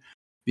 though,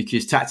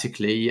 because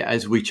tactically,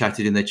 as we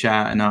chatted in the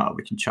chat, and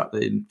we can chuck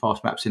the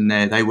fast maps in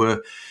there, they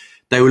were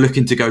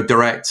looking to go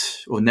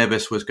direct, or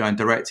Neves was going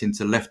direct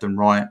into left and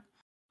right,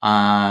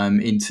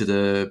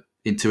 into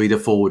either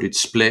forwarded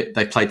split.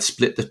 They played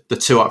split, the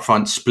 2 up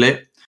front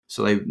split.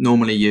 So they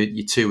normally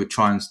you 2 would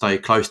try and stay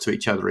close to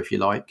each other, if you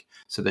like,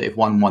 so that if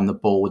one won the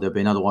ball, there'd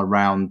be another one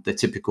round the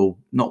typical,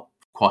 not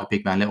quite a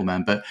big man, little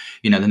man, but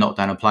they're not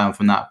down and play on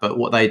from that. But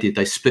what they did,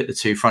 they split the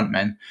 2 front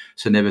men,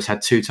 so Neves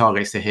had 2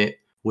 targets to hit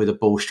with a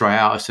ball straight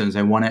out as soon as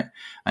they won it,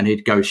 and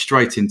he'd go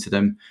straight into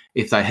them.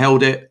 If they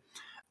held it,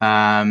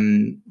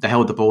 they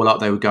held the ball up,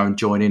 they would go and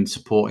join in,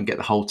 support, and get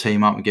the whole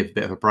team up and give a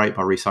bit of a break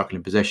by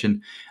recycling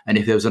possession. And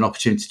if there was an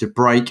opportunity to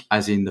break,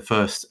 as in the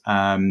first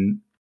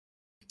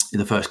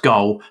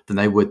goal, then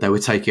they would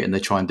take it and they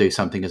try and do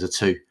something as a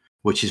 2,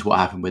 which is what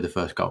happened with the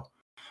first goal.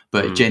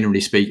 But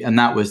generally speaking, and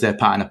that was their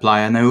pattern of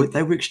play, and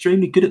they were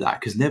extremely good at that,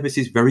 because Neves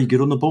is very good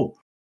on the ball.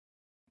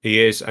 He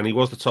is, and he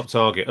was the top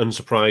target,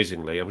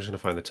 unsurprisingly. I'm just going to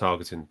find the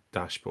targeting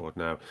dashboard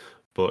now,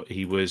 but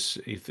it was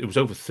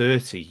over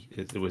 30.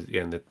 It was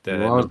the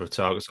number of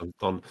targets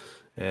on.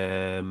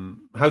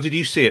 How did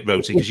you see it,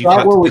 Roti? Because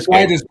we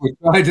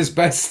tried his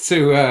best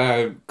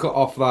to cut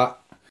off that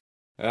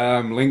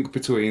link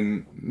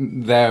between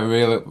their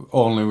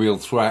only real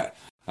threat.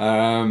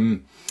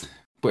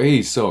 But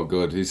he's so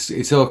good.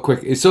 He's so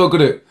quick. He's so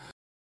good at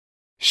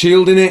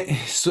shielding it,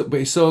 but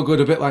he's so good,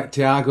 a bit like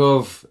Thiago,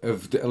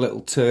 of a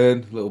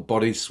little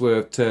body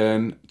swerve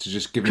turn to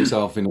just give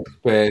himself enough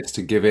space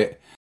to give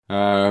it.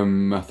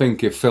 I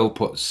think if Phil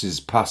puts his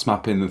pass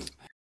map in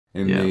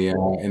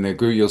the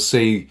group, you'll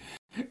see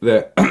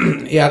that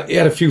he had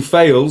a few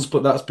fails,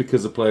 but that's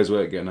because the players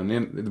weren't getting.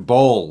 And the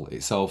ball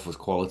itself was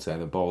quality.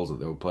 The balls that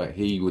they were playing,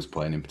 he was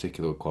playing in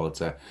particular, were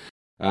quality.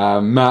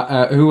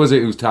 Who was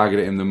it who's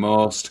targeted him the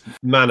most?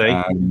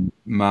 Mane.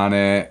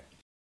 Mane,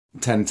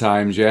 10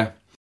 times, yeah.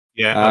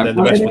 Yeah, and then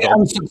the rest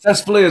and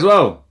successfully as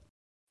well.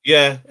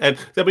 Yeah, I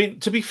mean,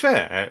 to be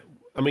fair,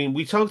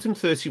 we targeted him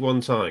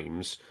 31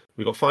 times.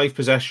 We got 5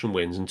 possession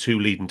wins and 2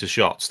 leading to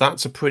shots.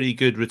 That's a pretty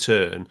good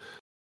return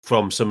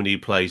from somebody who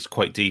plays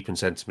quite deep in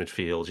centre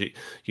midfield.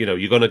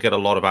 You're going to get a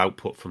lot of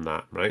output from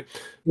that, right?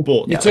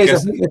 But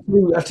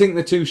I think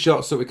the 2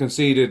 shots that we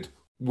conceded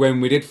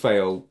when we did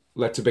fail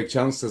led to big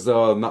chances,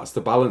 though, and that's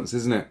the balance,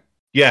 isn't it?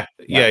 Yeah.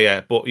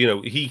 But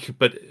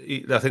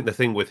I think the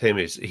thing with him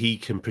is he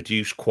can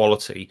produce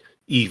quality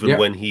even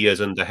when he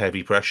is under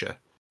heavy pressure.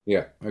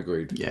 Yeah,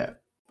 agreed. Yeah,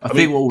 I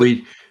think what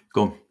we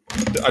go on.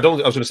 I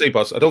was going to say,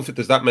 boss, I don't think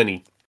there's that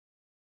many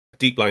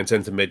deep line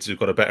centre mids who've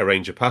got a better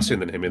range of passing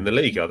than him in the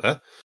league, are there?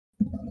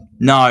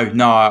 No,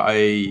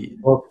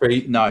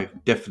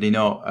 definitely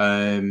not.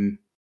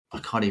 I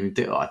can't even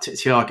do it.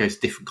 Thiago's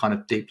different kind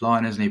of deep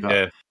line, isn't he?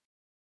 But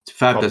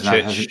Fab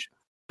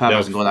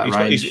hasn't got that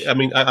range.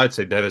 I'd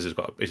say Neves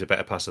is a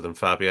better passer than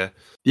Fab. Yeah.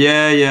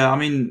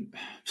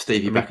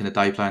 Stevie back in the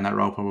day playing that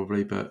role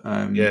probably, but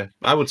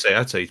I'd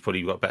say he's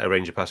probably got a better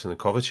range of passing than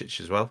Kovacic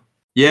as well.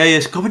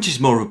 Yes, Kovacic is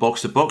more of a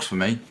box to box for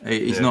me.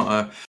 He's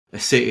not a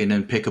sit in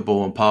and pick a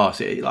ball and pass.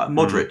 Like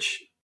Modric.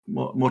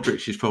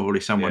 Modric is probably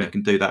someone who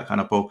can do that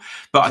kind of ball.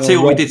 But I tell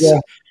you what we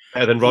did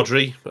better than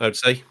Rodri, I would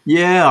say.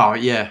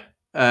 Yeah.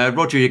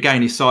 Rodri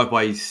again is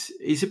sideways.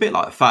 He's a bit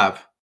like Fab.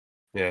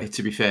 Yeah.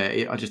 To be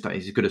fair, I just don't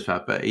think he's as good as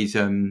Fab, but he's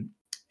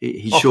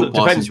short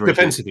passes.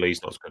 Defensively,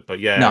 he's not as good, but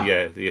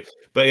yeah.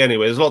 But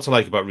anyway, there's a lot to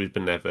like about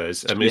Ruben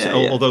Neves.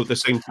 Although at the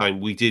same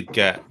time, we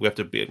have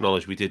to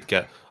acknowledge we did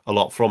get a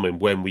lot from him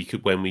when we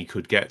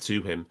could get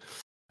to him.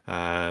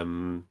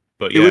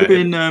 But it would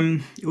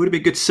have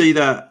been good to see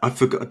that. I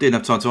didn't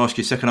have time to ask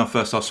you second half,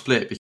 first half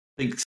split. Because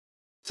I think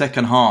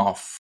second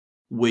half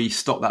we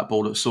stopped that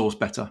ball at source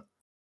better.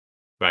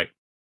 Right.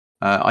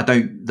 I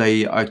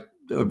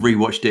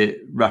rewatched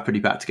it rapidly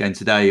back again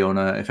today on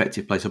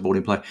effective place of ball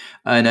in play,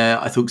 and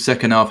I thought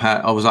second half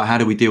I was like, how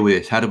do we deal with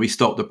this? How do we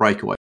stop the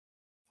breakaway?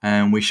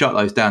 And we shut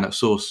those down at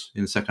source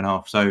in the second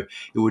half. So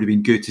it would have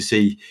been good to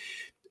see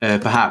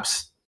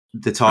perhaps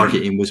the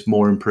targeting was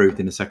more improved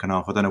in the second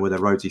half. I don't know whether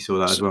Rhodesy saw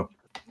that as well.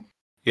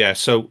 Yeah,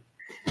 so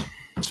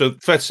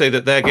fair to say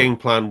that their game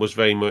plan was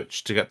very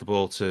much to get the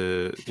ball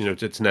to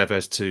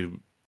Neves to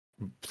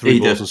through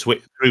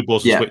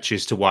balls and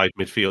switches to wide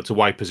midfield, to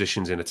wide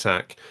positions in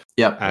attack.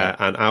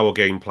 And our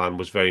game plan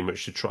was very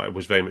much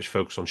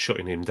focused on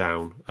shutting him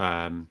down.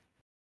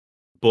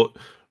 But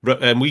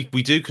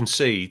we do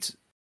concede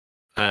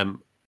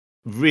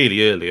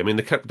really early. I mean,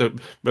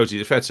 Rosie,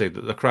 it's fair to say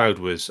that the crowd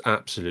was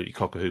absolutely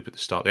cock-a-hoop at the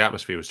start. The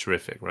atmosphere was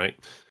terrific, right?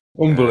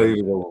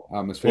 Unbelievable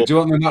atmosphere. Do you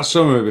want that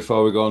summary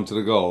before we go on to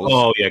the goals?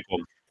 Oh, yeah, go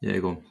on. Yeah,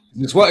 go on.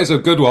 It's a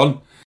good one,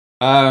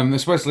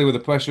 especially with the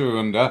pressure we're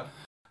under.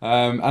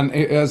 And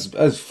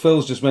as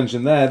Phil's just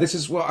mentioned there, this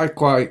is what I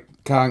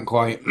can't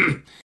quite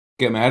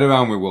get my head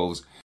around with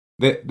Wolves.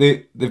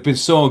 They've been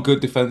so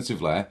good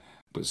defensively,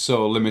 but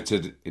so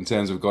limited in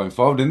terms of going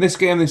forward. In this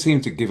game, they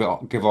seem to give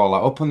all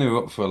that up, and they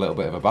were up for a little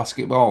bit of a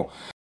basketball.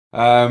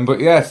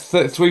 But yeah,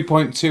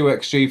 3.2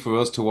 XG for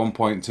us to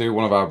 1.2,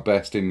 one of our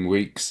best in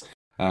weeks.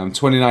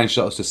 29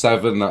 shots to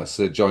 7, that's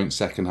the joint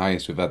second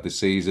highest we've had this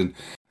season.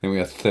 Then we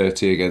had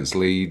 30 against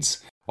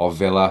Leeds or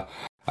Villa.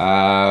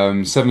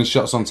 7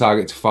 shots on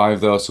target to 5,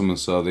 though. Someone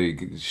saw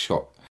the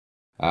shot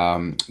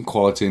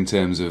quality in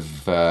terms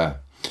of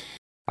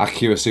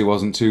accuracy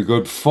wasn't too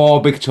good.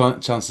 4 big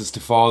chances to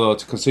 4, though.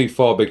 To concede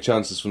 4 big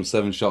chances from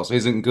 7 shots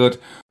isn't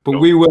good. But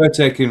we were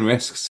taking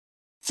risks.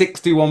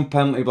 61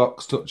 penalty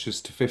box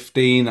touches to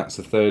 15. That's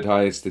the 3rd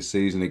highest this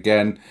season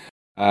again.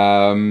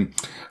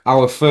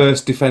 Our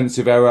first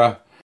defensive error.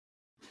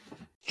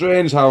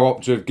 Strange how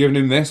Opta have given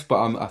him this,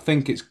 but I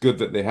think it's good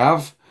that they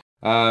have.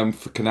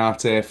 For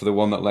Kanate, for the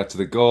one that led to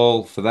the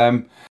goal, for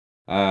them.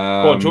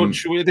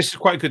 George, this is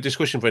quite a good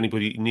discussion for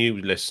anybody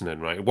new listening,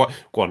 right? Go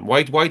on.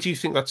 Why do you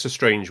think that's a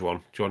strange one?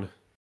 Do you want to...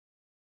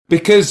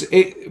 Because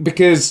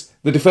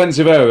the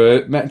defensive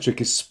error metric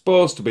is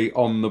supposed to be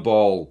on the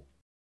ball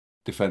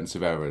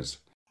defensive errors.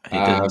 He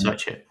doesn't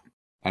touch it.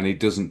 And he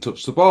doesn't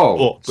touch the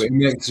ball. But he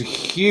makes a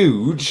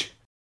huge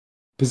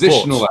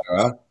positional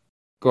error.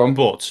 Go on.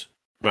 But,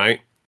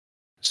 right,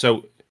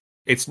 so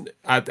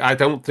I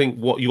don't think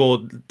what your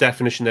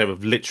definition there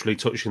of literally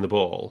touching the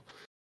ball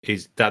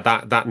is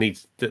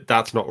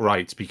that's not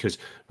right, because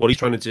what he's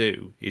trying to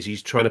do is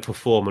he's trying to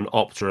perform an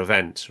Opta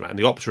event, right? And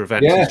the Opta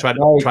event he's trying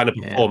to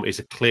perform is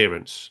a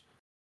clearance.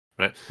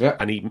 right? Yeah.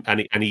 And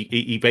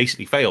he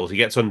basically fails. He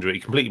gets under it. He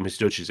completely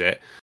misjudges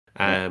it.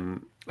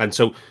 And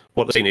so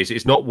what they're saying is,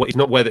 it's not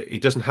whether he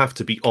doesn't have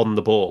to be on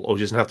the ball, or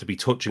he doesn't have to be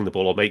touching the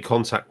ball or make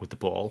contact with the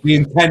ball. The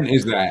intent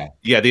is there.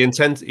 Yeah, the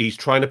intent. He's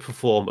trying to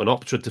perform an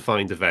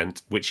optra-defined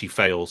event, which he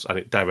fails, and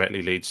it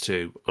directly leads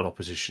to an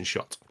opposition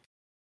shot.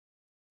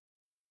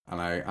 And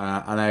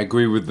I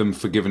agree with them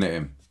for giving it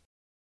him,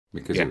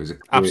 because it was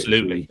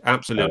absolutely.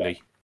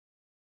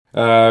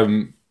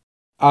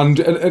 And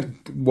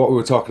what we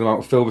were talking about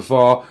with Phil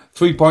before,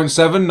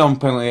 3.7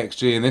 non-penalty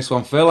XG in this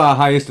one, Phil, our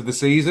highest of the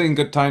season.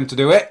 Good time to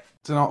do it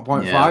to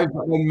 0.5,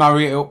 but then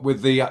marry it up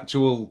with the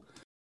actual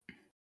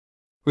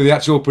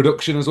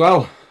production as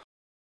well.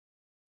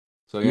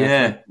 So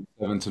 7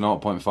 to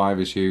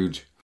 0.5 is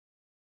huge.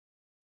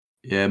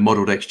 Yeah,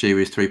 modelled XG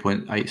was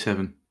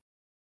 3.87.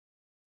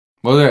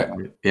 Was it?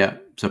 Yeah,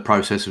 so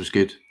process was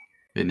good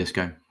in this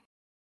game.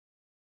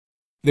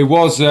 There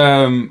was,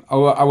 I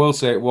will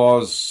say, it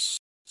was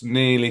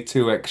nearly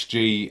 2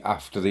 XG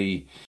after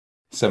the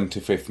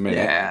 75th minute.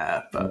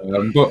 Yeah,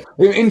 but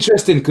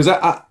interesting, because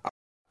I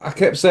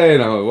kept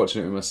saying, I was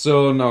watching it with my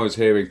son, I was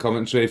hearing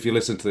commentary. If you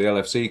listen to the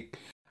LFC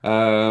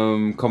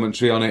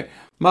commentary on it,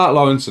 Mark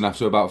Lawrenson,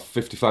 after about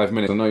 55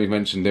 minutes, I know you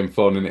mentioned him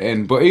phoning it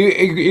in, but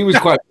he was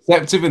quite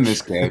receptive in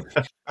this game.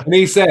 And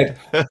he said,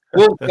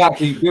 Wolves can't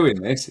keep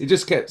doing this. He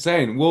just kept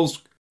saying,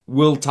 Wolves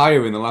will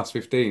tire in the last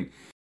 15.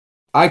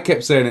 I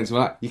kept saying it to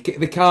him,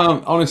 they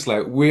can't,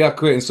 honestly, we are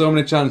creating so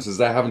many chances,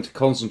 they're having to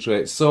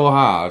concentrate so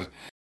hard.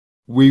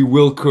 We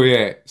will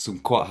create some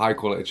quite high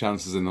quality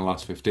chances in the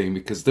last 15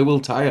 because they will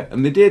tire.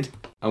 And they did.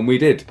 And we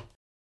did.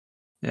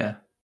 Yeah.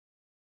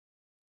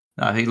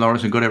 I think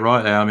Lawrenson got it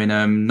right there. I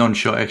mean,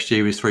 non-shot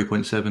XG was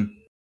 3.7.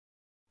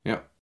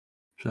 Yeah.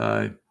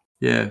 So,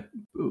 yeah,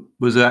 it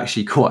was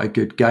actually quite a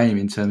good game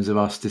in terms of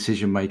us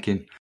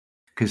decision-making,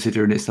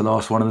 considering it's the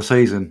last one of the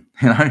season,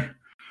 you know?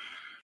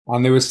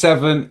 And there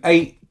were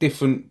 8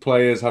 different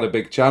players had a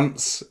big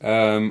chance,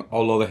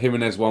 although the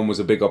Jimenez one was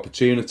a big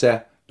opportunity.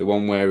 The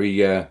one where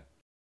he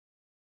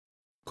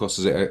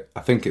crosses it,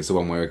 I think it's the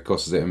one where he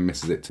crosses it and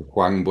misses it to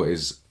Huang, but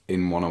is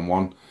in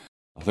one-on-one.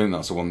 I think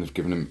that's the one they've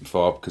given him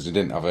for, because he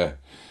didn't have a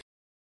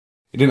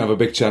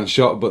big chance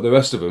shot, but the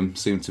rest of them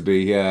seem to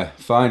be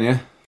fine. Yeah,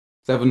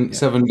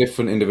 seven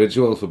different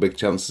individuals for big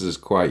chances is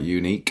quite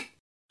unique.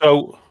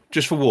 So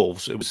just for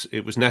Wolves,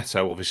 it was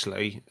Neto,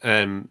 obviously.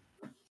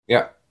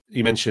 Yeah,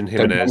 you mentioned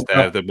Jimenez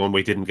there, the one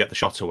we didn't get the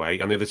shot away,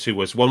 and the other two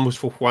one was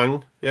for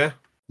Huang. Yeah.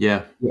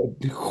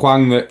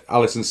 Huang that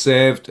Alisson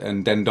saved,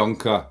 and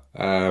Dendonka.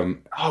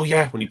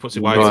 When he puts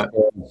it wide. Right.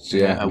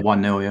 Yeah,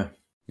 1-0.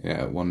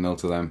 Yeah, 1-0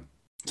 to them.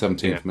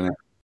 17th minute.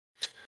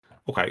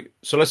 Okay,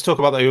 so let's talk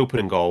about the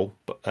opening goal.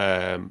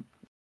 One.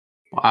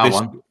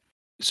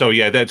 So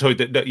because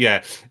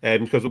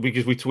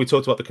we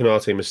talked about the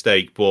Canate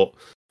mistake, but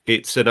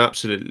it's an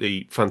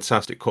absolutely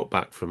fantastic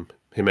cutback from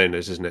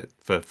Jimenez, isn't it?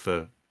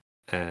 For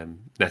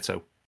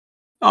Neto.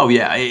 Oh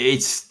yeah,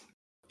 it's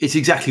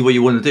exactly what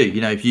you want to do.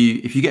 You know, if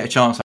you get a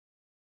chance,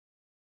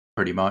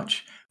 pretty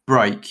much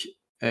break,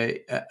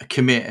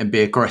 commit, and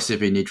be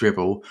aggressive in your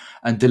dribble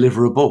and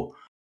deliver a ball.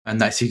 And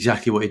that's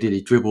exactly what he did.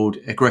 He dribbled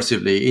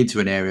aggressively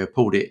into an area,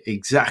 pulled it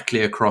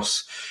exactly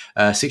across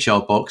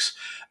 6-yard box,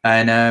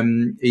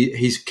 and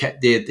he's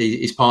kept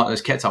his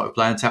partners kept up with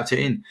play and tapped it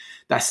in.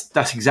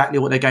 That's exactly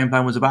what their game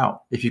plan was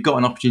about. If you've got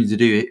an opportunity to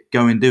do it,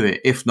 go and do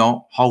it. If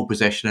not, hold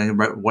possession and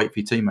wait for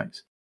your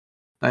teammates.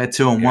 They had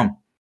 2-on-1.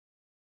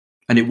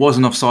 And it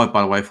wasn't offside,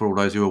 by the way, for all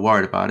those who were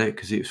worried about it,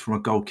 because it was from a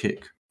goal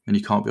kick, and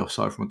you can't be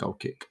offside from a goal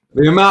kick.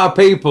 The amount of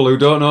people who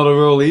don't know the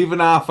rule, even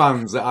our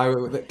fans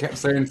that kept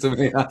saying to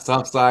me that's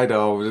offside,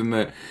 or was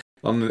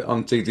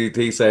on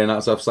TTT saying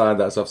that's offside.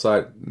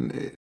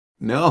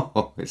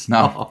 No, it's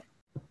not.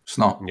 It's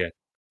not. Yeah.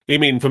 You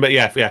mean from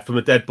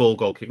a dead ball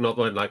goal kick, not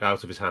going like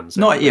out of his hands.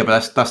 But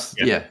that's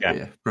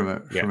from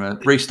a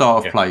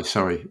restart of play.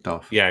 Sorry,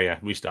 Dolph. Yeah,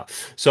 restart.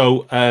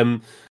 So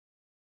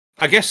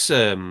I guess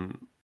the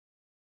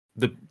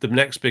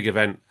next big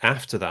event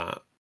after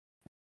that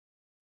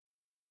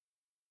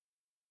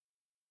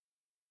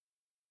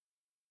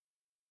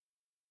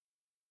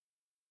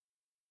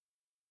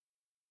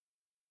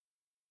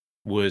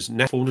was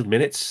net 400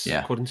 minutes,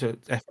 according to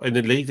in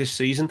the league this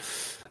season.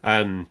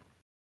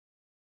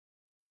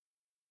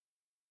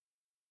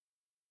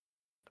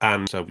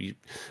 And so,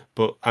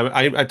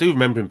 I do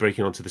remember him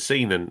breaking onto the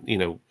scene, and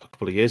a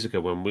couple of years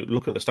ago when we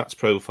look at the stats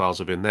profiles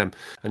of him, and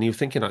you're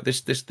thinking like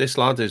this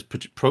lad is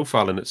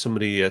profiling at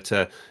somebody at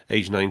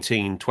age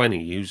 19,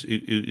 20,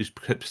 who's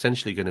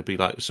potentially going to be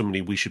like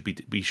somebody we should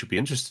be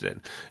interested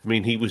in. I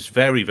mean, he was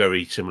very,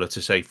 very similar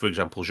to, say, for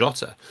example,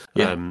 Jota,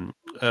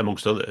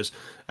 amongst others.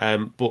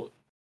 But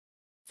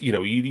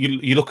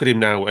you look at him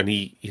now, and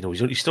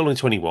he's still only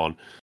 21,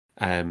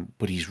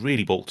 but he's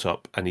really bulked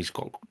up, and he's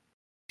got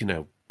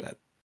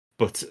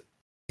But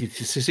to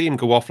see him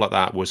go off like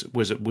that was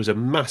a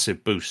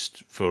massive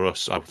boost for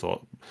us, I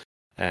thought.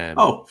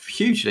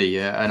 Hugely,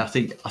 yeah. And I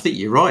think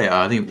you're right.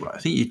 I think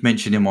you'd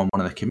mentioned him on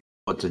one of the committee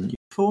pods, didn't you?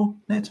 For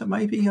Neto,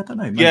 maybe, I don't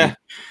know. Maybe.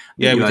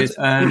 Yeah, we did.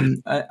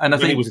 And I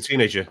think he was a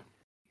teenager.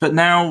 But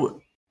now,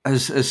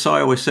 as Si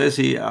always says,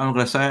 I'm not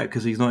going to say it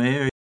because he's not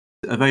here.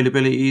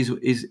 Availability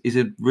is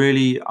a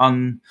really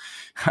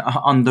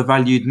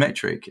undervalued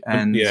metric,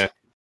 and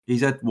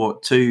he's had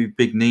 2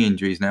 big knee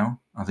injuries now.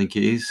 I think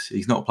it is.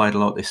 He's not played a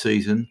lot this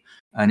season,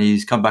 and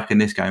he's come back in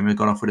this game and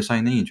gone off with the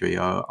same knee injury.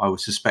 I would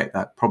suspect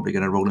that probably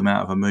going to rule him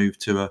out of a move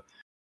to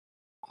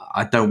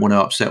I don't want to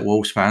upset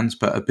Wolves fans,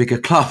 but a bigger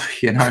club,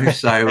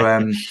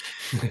 So,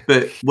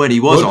 but when he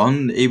was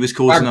on, he was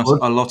causing us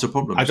a lot of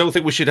problems. I don't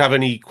think we should have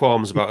any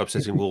qualms about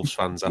upsetting Wolves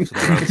fans after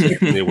their answer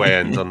from the away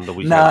end on the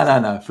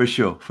weekend. No, for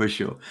sure.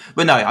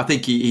 But no, I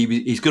think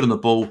he's good on the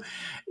ball.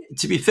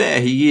 To be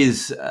fair, he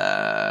is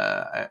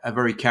a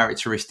very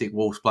characteristic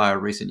Wolves player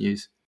of recent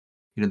years.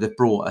 They've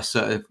brought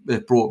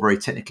very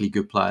technically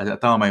good players.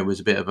 Adame was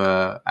a bit of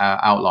a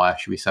outlier,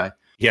 should we say?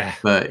 Yeah.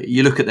 But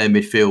you look at their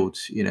midfield,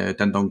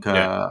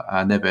 Dendoncker,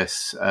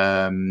 Neves,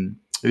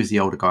 who's the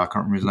older guy? I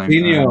can't remember his name.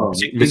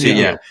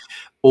 Coutinho.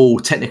 All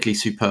technically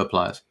superb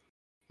players.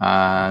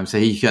 So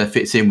he kind of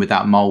fits in with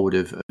that mould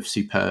of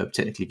superb,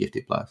 technically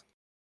gifted players.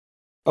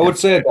 I would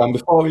say, Dan,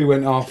 before we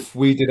went off,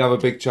 we did have a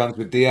big chance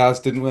with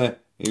Diaz, didn't we?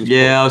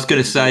 I was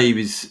going to say he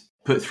was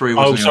put through.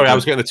 Oh, sorry, I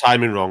was getting the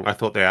timing wrong. I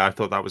thought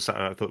it was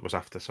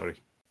after.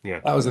 Sorry. Yeah,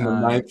 that was in the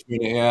 9th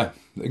minute.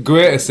 Yeah,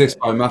 great assist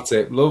by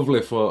Matip.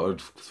 Lovely floated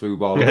through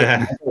ball.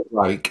 Yeah.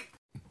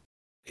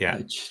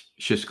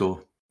 Should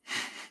score.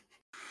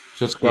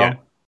 Should score. Yeah.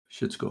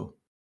 Should score.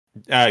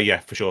 Yeah,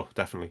 for sure,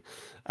 definitely.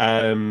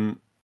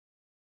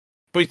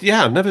 But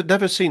yeah, I've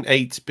never seen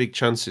 8 big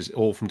chances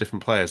all from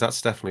different players.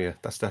 That's definitely a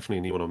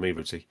new one on me,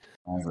 Rudy.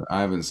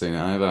 I haven't seen it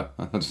either.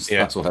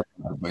 That's what I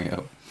bring it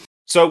up.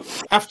 So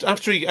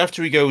after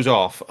he goes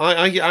off,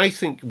 I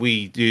think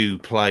we do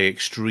play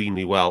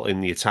extremely well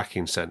in the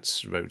attacking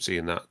sense, Rhodesy,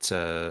 in that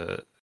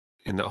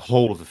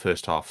whole of the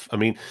first half. I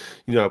mean,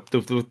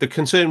 the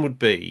concern would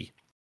be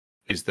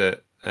is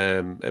that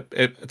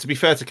to be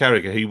fair to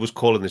Carragher, he was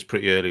calling this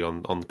pretty early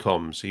on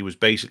comms. He was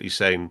basically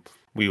saying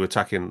we were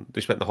attacking.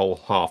 They spent the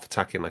whole half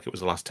attacking like it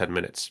was the last 10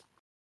 minutes.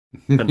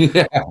 And,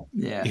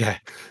 yeah.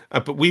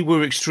 But we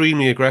were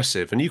extremely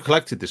aggressive, and you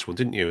collected this one,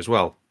 didn't you, as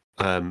well?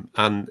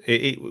 And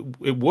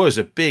it was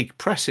a big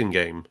pressing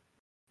game,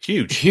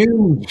 huge.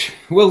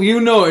 Well,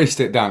 you noticed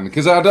it, Dan,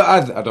 because I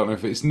don't know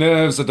if it's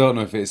nerves, I don't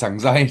know if it's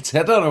anxiety,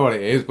 I don't know what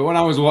it is. But when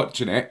I was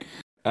watching it,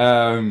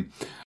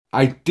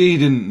 I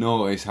didn't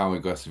notice how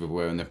aggressive we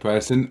were in the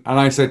pressing. And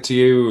I said to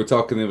you, we were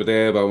talking the other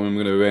day about when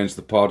we're going to arrange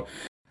the pod,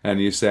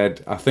 and you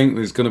said, I think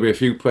there's going to be a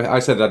few. I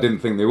said I didn't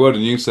think they would,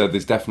 and you said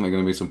there's definitely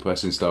going to be some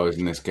pressing stories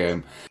in this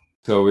game.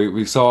 So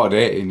we sorted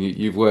it, and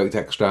you've worked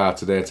extra hard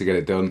today to get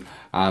it done.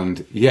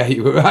 And yeah,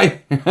 you were right.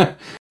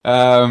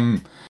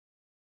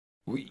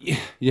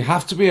 You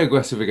have to be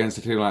aggressive against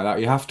a team like that.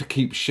 You have to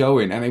keep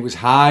showing. And it was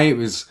high. It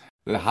was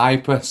the high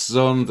press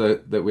zone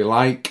that we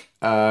like.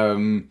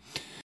 More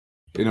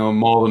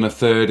than a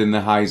third in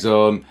the high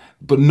zone,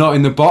 but not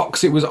in the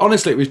box. It was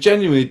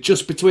genuinely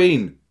just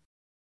between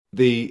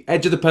the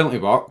edge of the penalty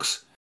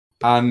box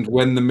and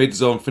when the mid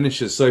zone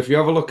finishes. So if you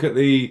have a look at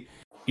if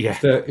you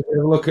have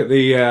a look at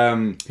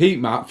the heat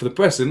map for the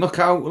pressing, look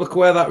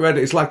where that red.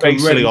 It's like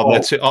basically a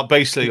red on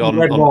basically on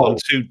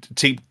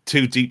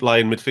two deep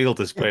lying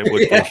midfielders playing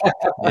Woodbridge.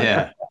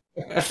 Yeah.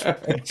 Because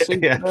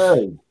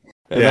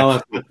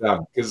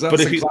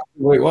that's exactly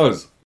what it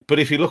was. But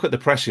if you look at the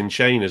pressing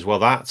chain as well,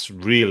 that's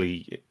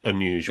really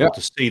unusual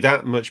to see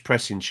that much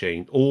pressing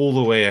chain all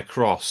the way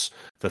across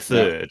the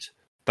third.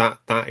 Yeah.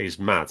 That is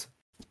mad.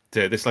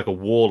 There's like a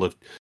wall of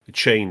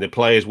chain. The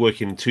players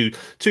working mainly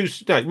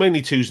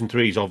 2s and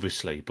 3s,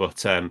 obviously. But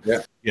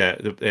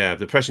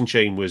the pressing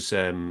chain was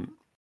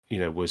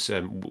was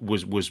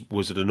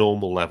at a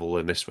normal level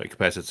in this way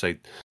compared to say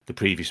the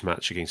previous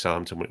match against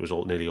Southampton when it was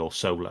nearly all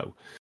solo.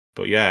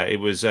 But yeah, it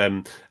was.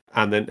 And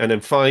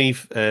then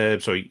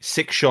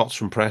 6 shots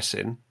from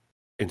pressing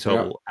in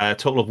total. A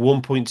total of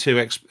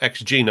 1.2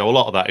 xG. Now a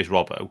lot of that is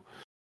Robbo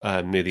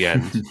near the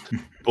end,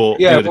 but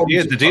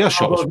the Diaz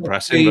shot was from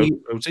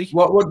pressing.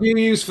 What do you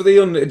use for the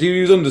under? Do you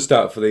use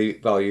understat for the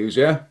values?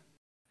 Yeah,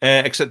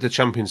 except the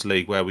Champions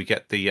League where we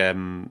get the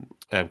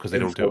because they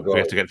don't do it. We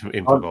have to get from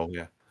info goal.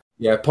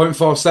 Yeah,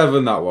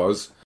 0.47 that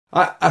was.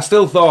 I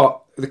still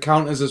thought the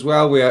counters as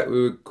well. We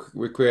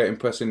were creating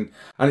pressing,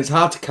 and it's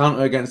hard to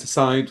counter against the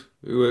side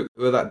who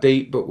were that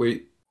deep. But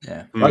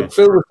like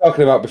Phil was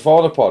talking about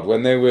before the pod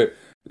when they were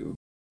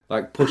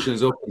like pushing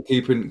us up and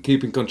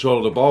keeping control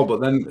of the ball.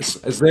 But then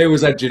as they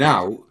was edging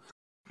out,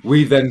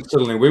 we then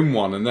suddenly win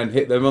one and then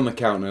hit them on the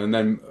counter, and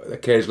then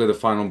occasionally the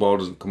final ball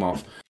doesn't come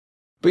off.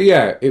 But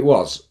yeah, it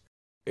was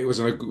a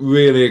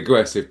really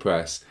aggressive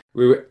press.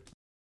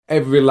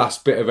 Every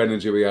last bit of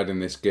energy we had in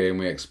this game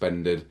we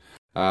expended.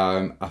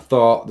 I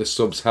thought the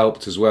subs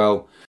helped as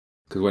well,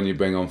 because when you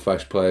bring on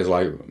fresh players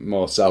like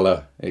Mo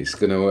Salah, it's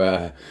going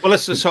to. Well,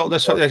 let's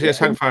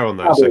hang fire on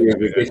that.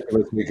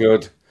 Ridiculously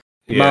good.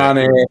 Yeah.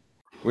 Mane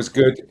was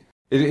good.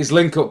 His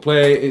link-up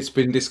play, it's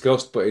been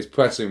discussed, but his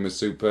pressing was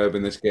superb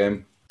in this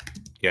game.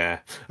 Yeah,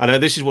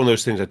 and this is one of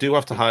those things I do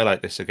have to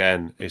highlight. This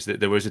again is that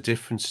there is a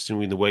difference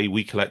between the way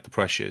we collect the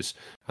pressures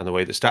and the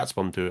way that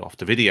StatsBomb do it off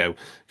the video.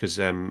 Because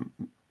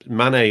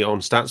Mane on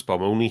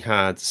StatsBomb only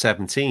had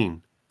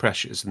 17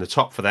 pressures, and the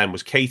top for them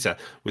was Keita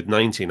with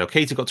 19. Now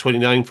Keita got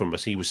 29 from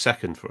us; he was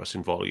second for us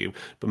in volume,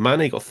 but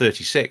Mane got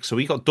 36, so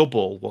he got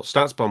double what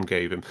StatsBomb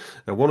gave him.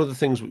 And one of the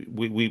things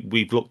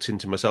we've looked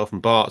into, myself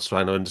and Bart,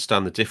 trying to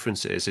understand the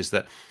differences, is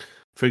that,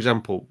 for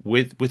example,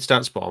 with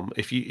StatsBomb,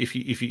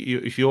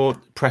 if you're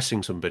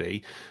pressing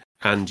somebody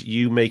and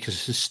you make a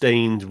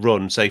sustained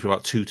run, say for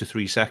about 2 to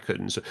 3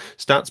 seconds,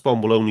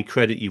 StatsBomb will only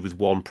credit you with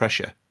one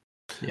pressure.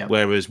 Yep.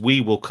 Whereas we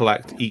will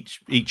collect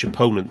each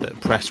opponent that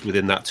pressed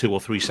within that 2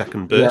 or 3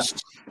 second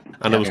burst. Yeah.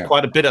 And there was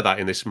quite a bit of that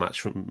in this match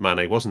from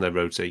Mane, wasn't there,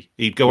 Rhodesy?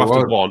 He'd go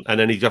after one, and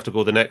then he'd have to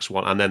go the next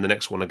one, and then the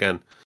next one again.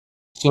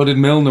 So did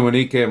Milner when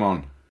he came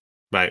on.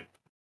 Right.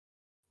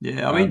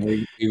 Yeah, I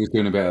mean... He was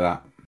doing a bit of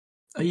that.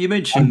 You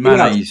mentioned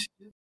Mane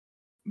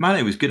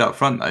was good up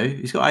front, though.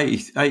 He's got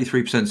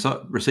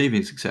 83%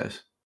 receiving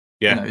success.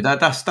 Yeah. You know,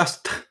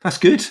 that's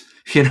good.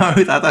 You know,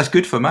 that's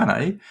good for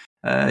Mane.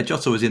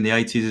 Jota was in the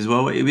 80s as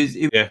well. It was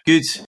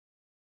good.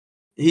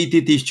 He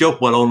did his job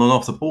well on and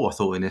off the ball, I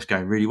thought, in this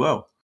game really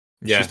well.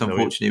 It's just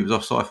unfortunately he was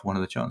offside for one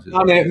of the chances.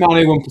 Mane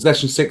won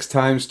possession 6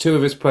 times. 2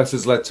 of his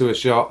presses led to a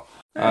shot,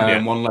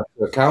 and 1 led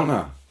to a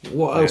counter.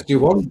 What else do you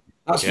want?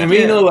 That's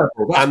Firmino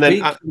level. That's and then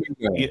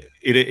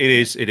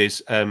it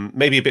is.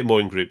 Maybe a bit more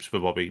in groups for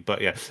Bobby, but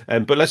yeah.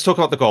 But let's talk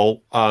about the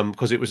goal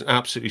because it was an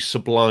absolutely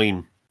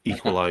sublime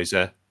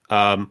equaliser.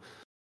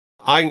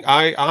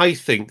 I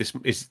think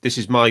this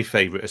is my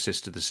favourite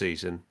assist of the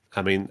season.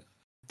 I mean,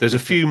 there's a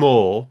few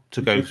more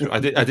to go through. I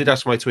did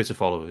ask my Twitter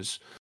followers.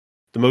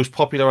 The most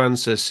popular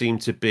answer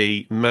seemed to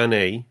be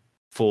Mane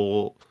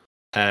for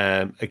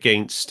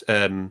against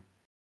Man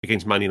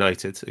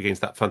United,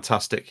 against that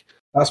fantastic.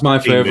 That's my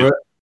favourite.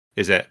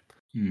 Is it?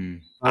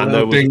 And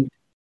there was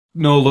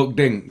no look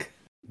dink.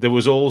 There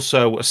was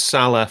also a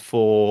Salah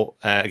for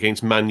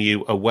against Man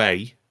U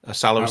away. A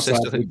Salah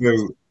assist, I think.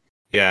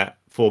 Yeah,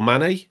 for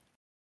Mane.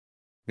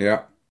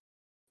 Yeah.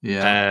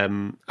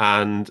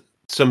 And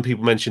some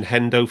people mentioned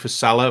Hendo for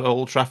Salah at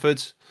Old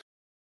Trafford.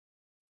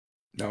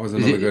 That was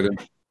another good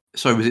one.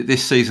 So was it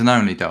this season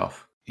only,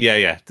 Darth?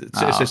 Yeah.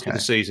 Assist for the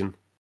season.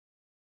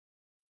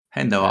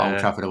 Hendo at Old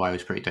Trafford away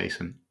was pretty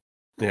decent.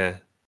 Yeah.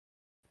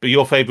 But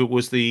your favourite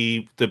was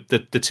the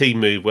team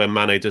move where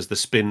Mane does the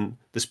spin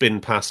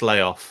pass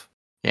layoff.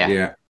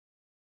 Yeah.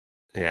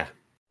 That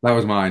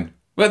was mine.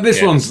 But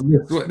this one's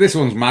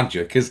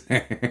magic, isn't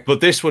it?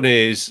 But this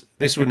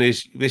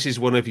is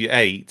one of your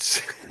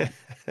 8s.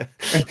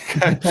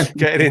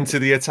 Getting into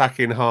the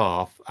attacking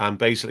half and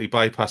basically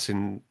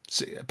bypassing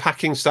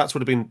packing stats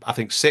would have been, I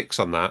think, 6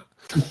 on that.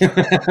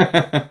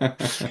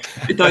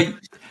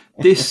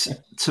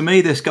 To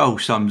me, this goal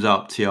sums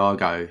up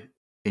Thiago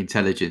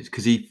intelligence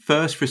because he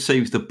first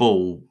receives the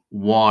ball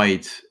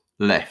wide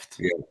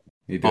left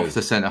off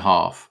the centre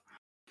half,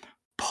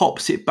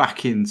 pops it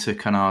back into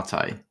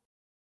Konate,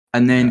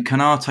 and then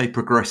Konate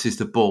progresses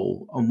the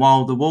ball. And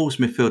while the Wolves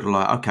midfielder are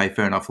like, okay,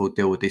 fair enough, we'll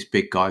deal with this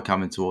big guy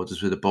coming towards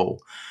us with the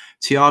ball,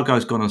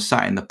 Thiago's gone and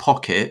sat in the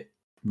pocket,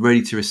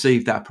 ready to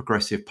receive that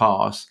progressive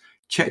pass,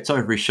 checked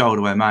over his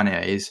shoulder where Mane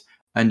is,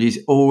 and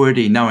he's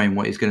already knowing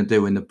what he's going to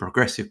do when the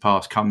progressive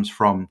pass comes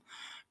from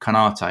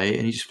Konate,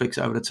 and he just flicks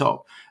it over the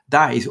top.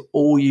 That is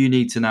all you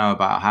need to know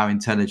about how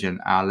intelligent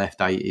our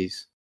left 8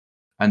 is.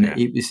 And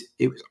it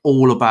was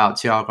all about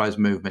Thiago's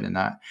movement in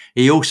that.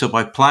 He also,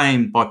 by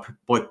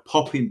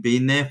popping,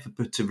 being there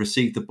to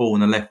receive the ball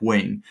in the left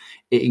wing,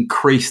 it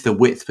increased the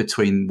width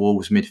between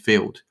Wolves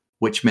midfield,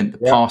 which meant the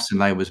passing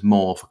lane was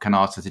more for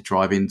Konate to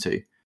drive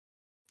into.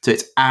 So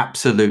it's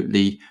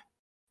absolutely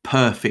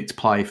perfect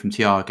play from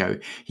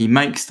Thiago. He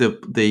makes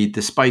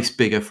the space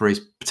bigger for his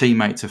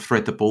teammate to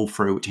thread the ball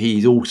through, which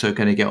he's also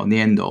going to get on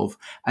the end of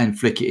and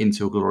flick it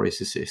into a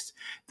glorious assist.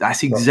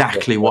 That's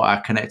exactly what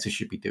our connector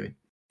should be doing.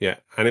 Yeah,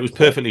 and it was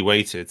perfectly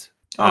weighted.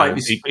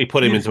 He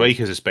put him into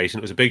acres of space, and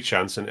it was a big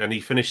chance, and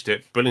he finished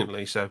it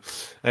brilliantly. So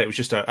it was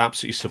just an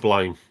absolutely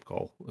sublime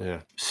goal.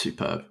 Yeah,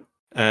 superb.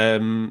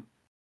 Now,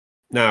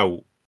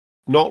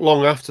 not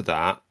long after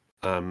that,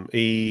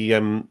 he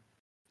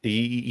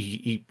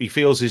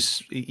feels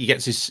he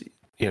gets his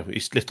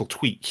little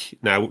tweak.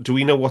 Now, do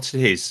we know what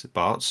it is,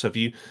 Bart? Have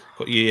you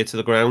got your ear to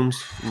the ground?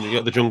 And you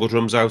got the jungle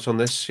drums out on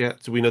this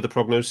yet? Do we know the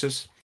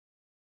prognosis?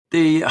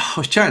 I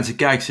was chatting to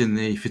Gags in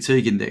the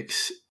fatigue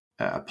index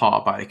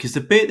part about it because the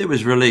bit that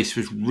was released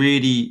was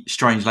really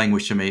strange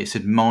language to me. It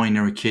said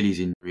minor Achilles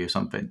injury or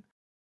something,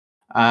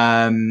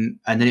 and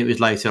then it was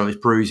later it was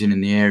bruising in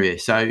the area.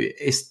 So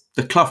it's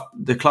the club.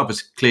 The club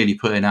is clearly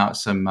putting out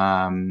some,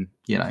 a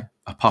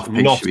puff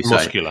piece. Not should we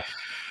muscular.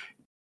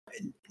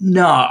 Say?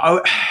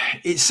 No,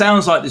 it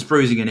sounds like there's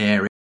bruising in the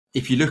area.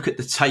 If you look at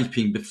the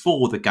taping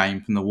before the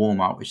game from the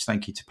warm-up, which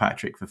thank you to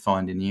Patrick for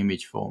finding the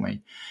image for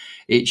me,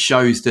 it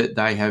shows that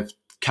they have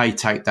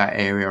K-taped that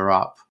area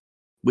up,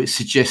 which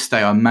suggests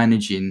they are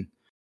managing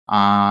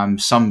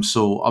some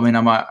sort. I mean,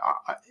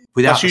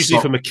 without that's usually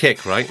from a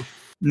kick, right?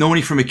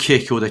 Normally from a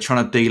kick, or they're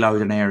trying to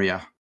deload an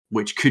area.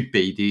 which could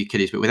be the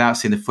Achilles, but without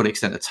seeing the full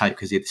extent of tape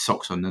because he had the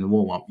socks on and the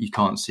warm up, you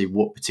can't see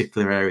what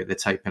particular area they're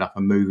taping up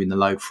and moving the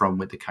load from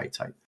with the K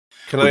tape.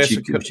 Can I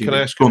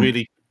ask a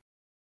really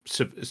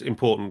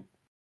important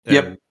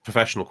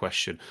professional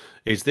question?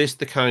 Is this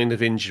the kind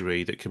of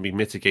injury that can be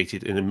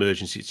mitigated in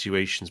emergency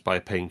situations by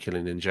a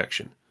painkilling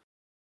injection?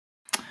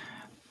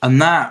 And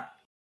that,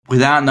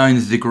 without knowing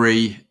the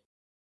degree,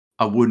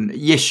 I wouldn't.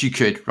 Yes, you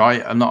could.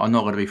 Right? I'm not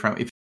going to be frank.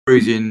 If you're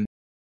bruising,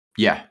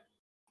 yeah,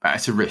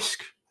 it's a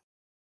risk.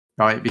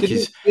 Right,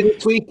 because did he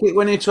tweak it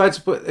when he tried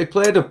to put? He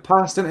played a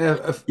pass, didn't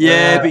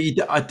he?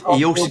 But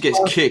he also gets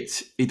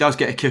kicked. He does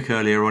get a kick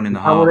earlier on in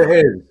the half. How it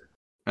is.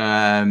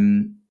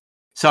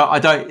 So I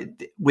don't.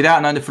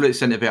 Without knowing the full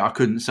extent of it, I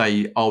couldn't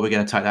say, "Oh, we're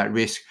going to take that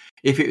risk."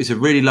 If it was a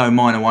really low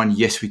minor one,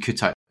 yes, we could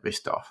take that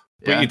risk off.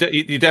 But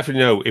you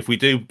definitely know if we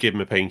do give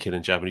him a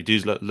painkilling jab and he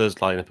does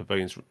line up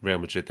against Real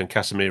Madrid, then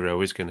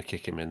Casemiro is going to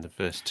kick him in the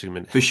first 2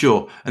 minutes for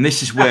sure. And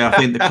this is where I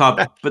think the club,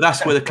 but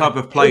that's where the club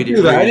have played it.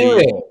 Really,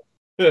 anyway.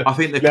 I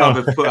think the club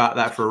have put out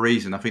that for a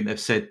reason. I think they've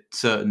said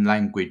certain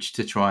language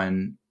to try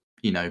and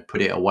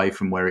put it away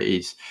from where it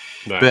is.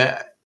 Right.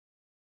 But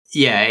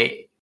yeah,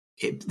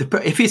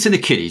 if it's an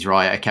Achilles,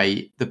 right?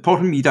 Okay, the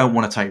problem you don't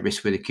want to take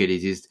risks with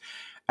Achilles is,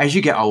 as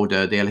you get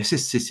older, the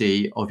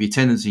elasticity of your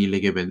tendons and your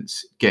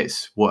ligaments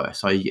gets worse,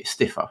 so you get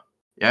stiffer.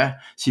 Yeah.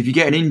 So if you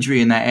get an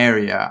injury in that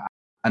area,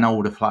 an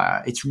older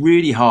player, it's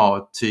really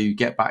hard to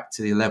get back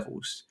to the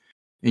levels,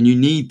 and you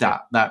need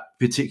that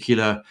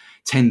particular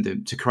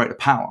tendon to create the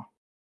power.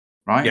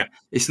 Right? Yeah.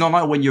 It's not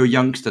like when you're a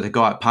youngster, the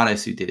guy at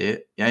Palace who did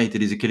it. Yeah, he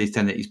did his Achilles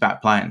tendon. He's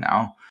back playing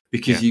now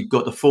because you've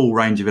got the full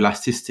range of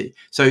elasticity.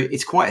 So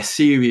it's quite a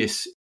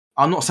serious.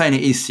 I'm not saying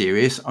it is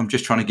serious. I'm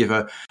just trying to give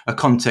a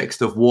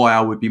context of why I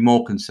would be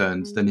more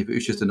concerned than if it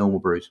was just a normal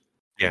bruise.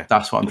 Yeah,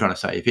 that's what I'm trying to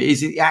say. If it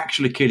is the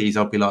actual Achilles,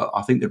 I'd be like,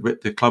 I think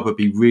the club would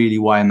be really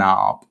weighing that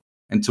up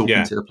and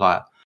talking to the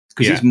player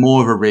because it's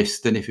more of a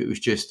risk than if it was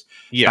just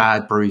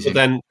bad bruising.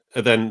 But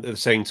then at the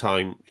same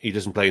time, he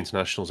doesn't play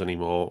internationals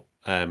anymore.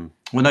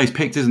 Well, no, he's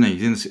picked, isn't he?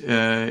 He's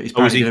probably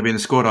going to be in the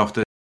squad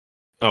after.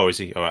 Oh, is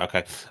he? All right,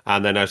 okay.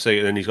 And then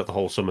then he's got the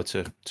whole summer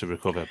to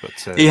recover.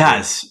 But he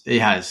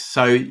has.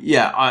 So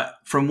yeah,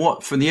 from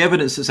the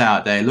evidence that's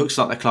out there, it looks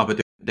like the club are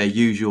doing their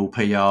usual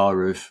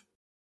PR of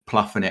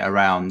pluffing it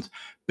around,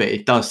 but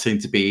it does seem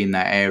to be in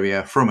that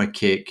area from a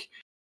kick.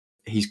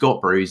 He's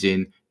got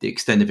bruising. The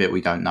extent of it,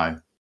 we don't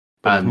know.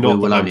 But not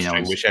the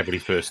hamstring, which everybody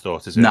first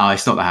thought, is it? No,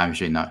 it's not the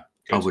hamstring. No.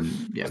 Good. I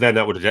wouldn't. Yeah. Then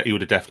he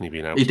would have definitely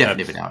been out. He'd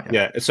definitely been out.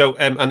 Yeah. So,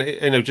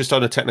 and just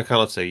on a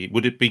technicality,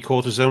 would it be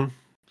cortisone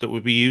that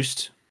would be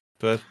used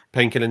for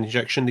painkilling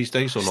injection these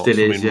days, or not? Still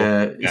is.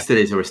 It still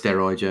is, or a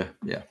steroid.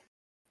 Yeah.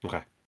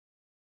 Okay.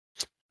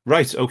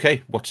 Right.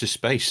 Okay. Watch this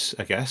space,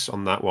 I guess,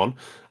 on that one.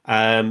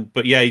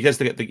 But yeah, he does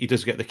get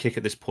the kick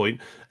at this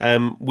point.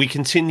 We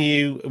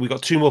continue. We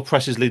got 2 more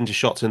presses leading to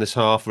shots in this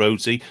half,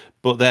 Rhodesy.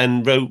 But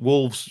then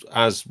Wolves,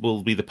 as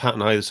will be the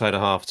pattern either side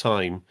of half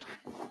time,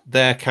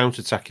 their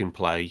counter-attacking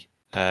play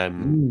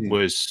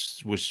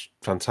was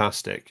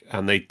fantastic,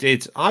 and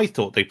I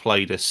thought they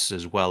played us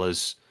as well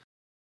as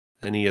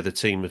any other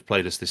team have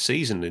played us this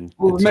season.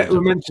 We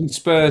mentioned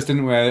Spurs,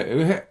 didn't we?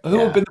 Who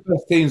have been the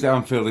best teams at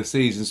Anfield this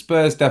season?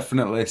 Spurs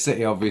definitely,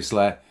 City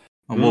obviously,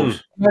 and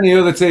Wolves. Many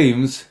other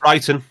teams.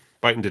 Brighton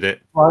did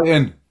it.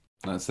 Brighton,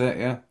 that's it.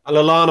 Yeah. And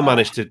Lallana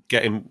managed to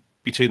get him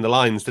between the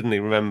lines, didn't he?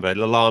 Remember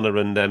Lallana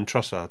and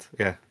Trossard.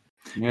 Yeah.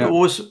 But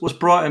was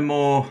Brighton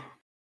more?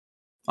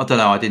 I don't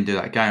know. I didn't do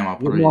that game. I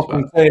probably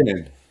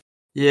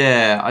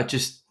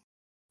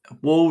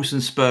Wolves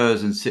and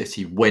Spurs and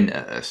City went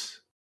at us.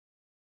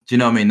 Do you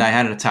know what I mean? They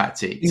had a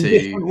tactic in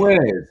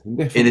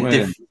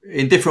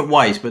different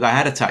ways, but they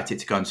had a tactic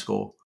to go and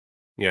score.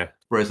 Yeah.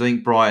 Whereas I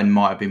think Brighton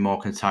might have been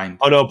more contained.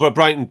 Oh no, but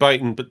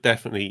Brighton, but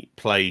definitely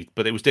played,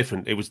 but it was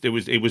different. It was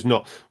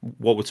not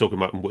what we're talking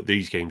about in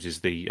these games.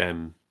 Is the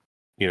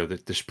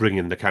the spring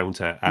in the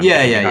counter and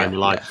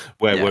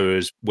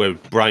whereas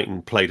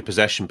Brighton played a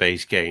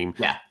possession-based game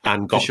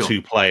and got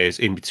 2 players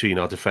in between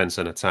our defence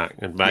and attack,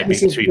 and maybe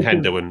between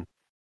Hendo and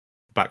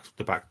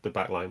the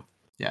back line.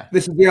 Yeah,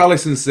 this is the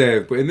Alisson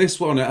save, but in this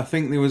one, I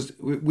think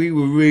we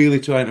were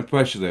really trying to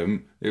pressure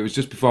them. It was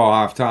just before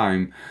half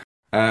time.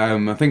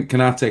 I think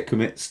Kanate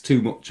commits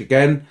too much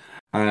again,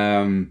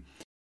 and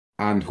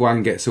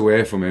Juan gets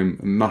away from him,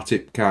 and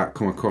Matip can't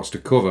come across to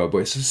cover. But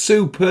it's a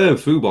superb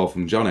football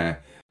from Johnny.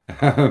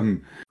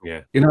 And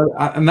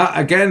that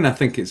again, I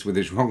think it's with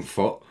his wrong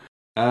foot.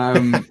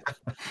 But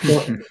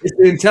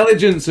it's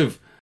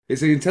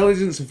the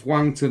intelligence of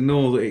Wang to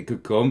know that it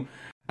could come,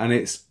 and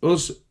it's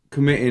us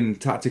committing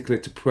tactically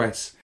to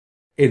press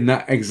in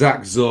that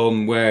exact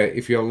zone where,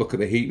 if you look at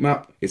the heat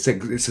map, it's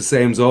the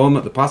same zone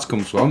that the pass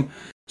comes from.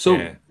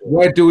 So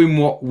we're doing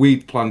what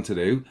we'd planned to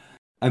do,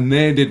 and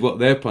they did what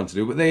they planned to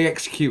do, but they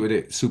executed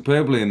it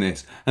superbly in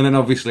this. And then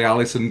obviously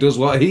Alisson does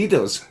what he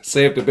does,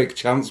 saved a big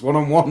chance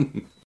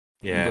 1-on-1.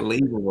 Yeah,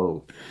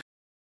 unbelievable.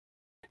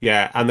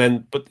 Yeah, and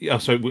then I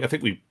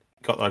think we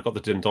got the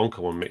Dendonka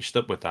one mixed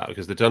up with that,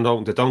 because the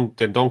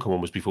Dendonka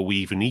one was before we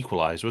even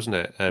equalised, wasn't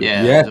it? And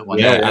I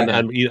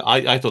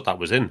thought that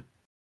was in.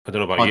 I don't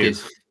know about I you. did.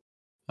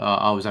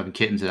 I was having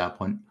kittens at that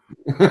point.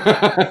 But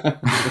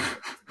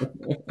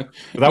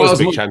that was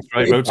a big chance,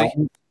 right,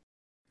 Rhodesy?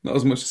 Not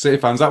as much City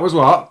fans. That was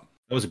what?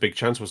 That was a big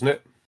chance, wasn't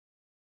it?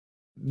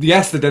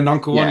 Yes, the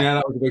Dendoncker one. Yeah. Yeah,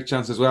 that was a big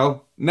chance as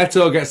well.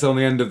 Neto gets on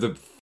the end of the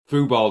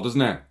through ball,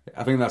 doesn't he?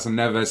 I think that's a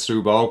Neves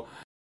through ball.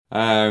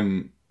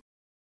 And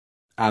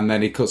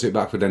then he cuts it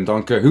back for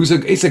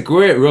Dendoncker, it's a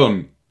great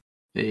run.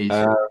 It is.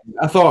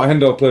 I thought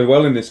Hendo played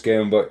well in this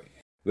game,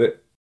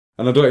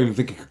 and I don't even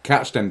think he could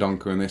catch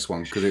Dendoncker in this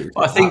one because it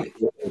was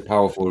a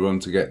powerful run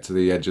to get to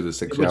the edge of the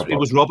 6-yard box. It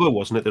was Robbo,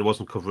 wasn't it? That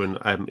wasn't covering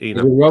Eno. It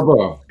was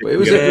Robbo. It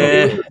was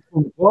a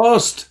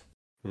post.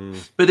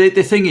 But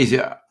the thing is,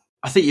 I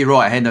think you're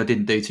right. Hendo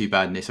didn't do too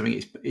bad in this. I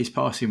think his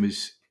passing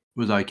was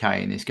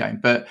okay in this game.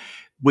 But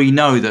we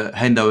know that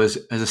Hendo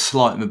has a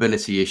slight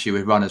mobility issue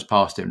with runners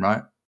past him,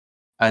 right?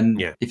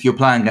 And if you're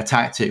playing a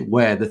tactic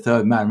where the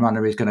third man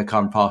runner is going to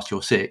come past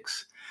your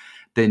 6,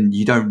 then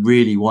you don't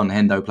really want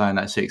Hendo playing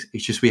that 6.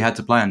 It's just we had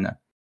to play him there.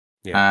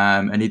 Yeah.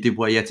 And he did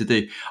what he had to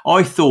do.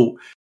 I thought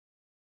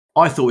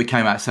we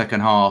came out second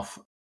half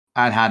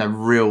and had a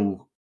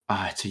real,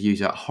 to use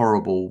that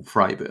horrible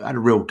phrase, but had a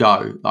real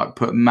go, like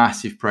put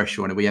massive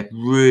pressure on it. We had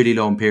really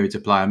long periods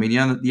of play. I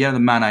mean, the other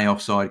Mane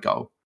offside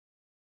goal.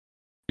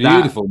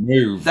 Beautiful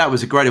move. That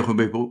was a great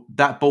move. But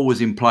that ball was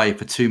in play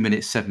for 2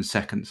 minutes, 7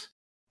 seconds.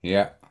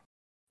 Yeah.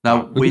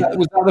 Now was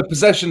that the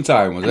possession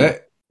time? Was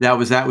it? That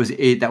was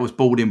it. That was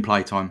ball in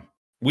play time.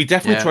 We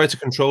definitely tried to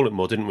control it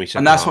more, didn't we?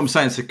 And that's what I'm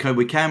saying. So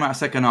we came out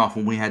second half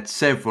and we had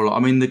several. I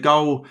mean, the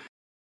goal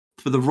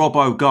for the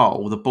Robbo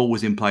goal, the ball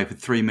was in play for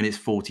 3 minutes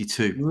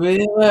 42.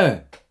 Really?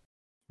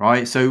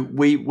 Right. So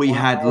we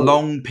had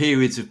long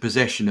periods of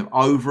possession of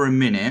over a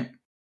minute.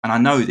 And I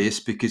know this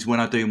because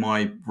when I do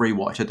my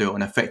rewatch, I do it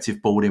on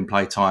effective ball in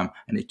play time,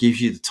 and it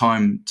gives you the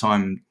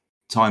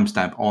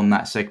timestamp on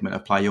that segment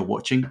of play you're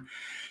watching.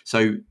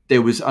 So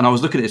there was, and I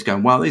was looking at this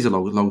going, wow, these are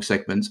long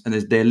segments, and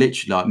they're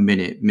literally like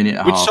minute and a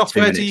half. Which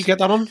software do you get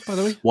that on, by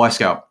the way?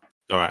 Y-Scout.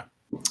 All right.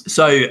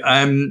 So,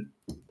 and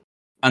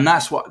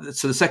that's what.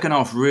 So the second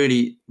half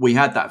really, we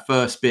had that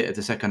first bit of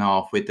the second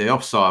half with the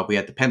offside. We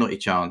had the penalty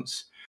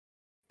chance.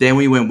 Then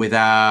we went with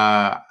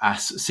our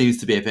seems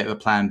to be a bit of a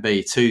plan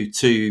B, two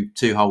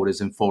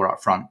holders and 4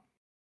 up front.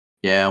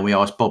 Yeah, and we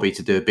asked Bobby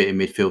to do a bit in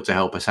midfield to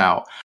help us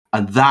out.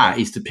 And that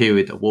is the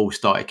period that Wolves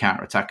started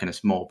counter-attacking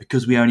us more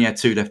because we only had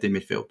 2 left in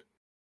midfield.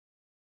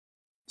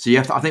 So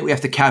I think we have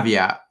to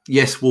caveat,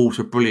 yes, Wolves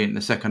were brilliant in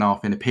the second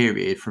half in a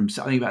period. From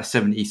I think about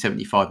 70,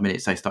 75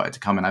 minutes, they started to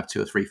come and have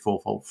 2 or 3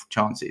 fourfold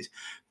chances.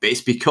 But it's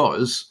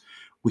because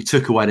we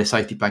took away the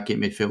safety back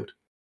in midfield.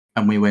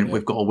 And we went,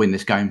 we've got to win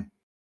this game.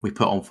 We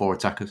put on 4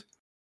 attackers.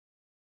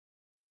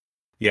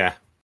 Yeah.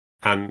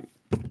 And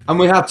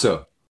we had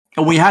to.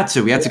 And we had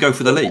to. We had to go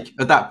for the league.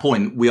 At that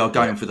point, we are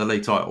going for the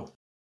league title.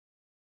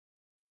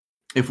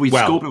 If we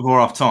scored before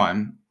half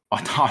time,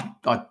 I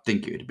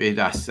think it would be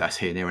that's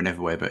here, there, and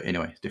everywhere. But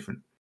anyway, it's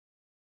different.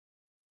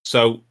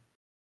 So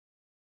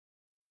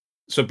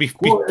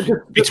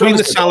between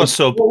the Salah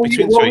sub, what were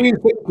you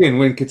thinking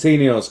when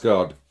Coutinho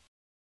scored?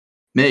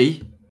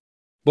 Me,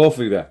 both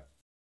of you there.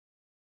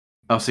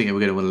 I was thinking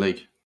we're going to win the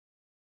league.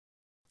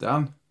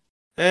 Dan,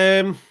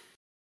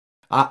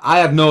 I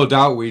had no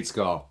doubt we'd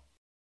score.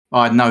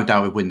 I had no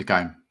doubt we'd win the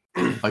game.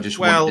 I just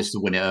wanted us to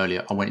win it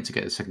earlier. I wanted to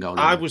get the second goal.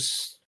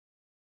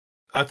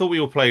 I thought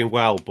we were playing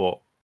well, but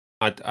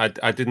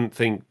I didn't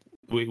think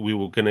we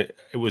were gonna.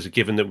 It was a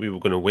given that we were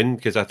going to win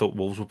because I thought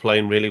Wolves were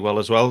playing really well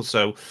as well.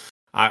 So,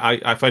 I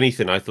if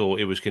anything, I thought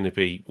it was going to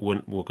be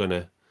we're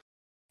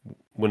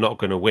not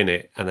going to win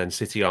it, and then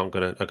City are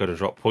going to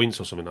drop points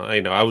or something.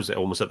 I was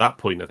almost at that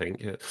point. I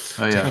think,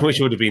 which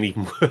would have been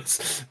even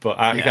worse. But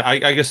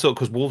I guess so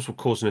because Wolves were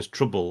causing us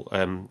trouble.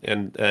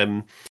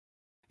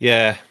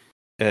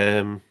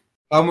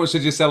 How much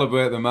did you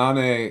celebrate the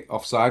Mane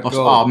offside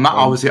goal?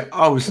 I was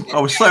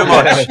so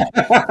much.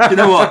 You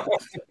know what?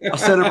 I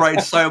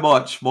celebrated so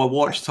much. My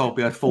watch told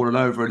me I'd fallen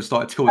over and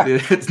started calling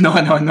it's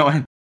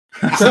 999.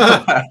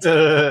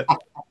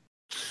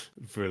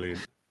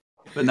 Brilliant.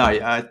 But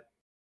no,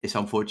 it's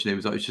unfortunate.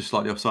 It was just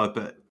slightly offside.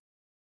 But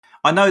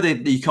I know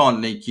that you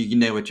can't leak. You can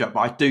never jump. But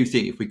I do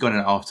think if we got in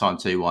at half time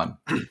 2-1,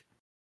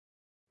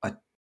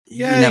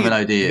 you never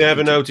know, do you?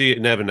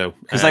 Never know.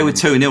 Because they were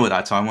 2-0 at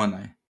that time, weren't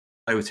they?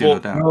 They were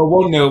 2-0 down. No,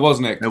 1-0,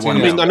 wasn't it?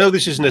 I know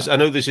this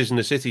isn't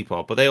a City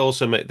pod, but they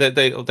also when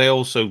they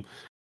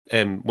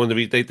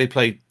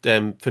played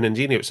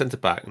Fernandinho at centre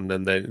back, and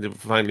then they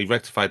finally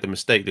rectified the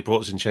mistake. They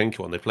brought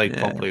Zinchenko on. They played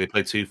properly. They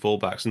played 2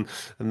 fullbacks, and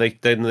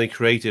they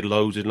created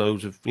loads and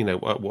loads of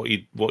what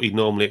you'd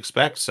normally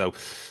expect. So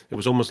it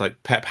was almost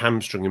like Pep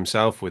hamstrung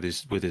himself with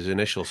his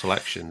initial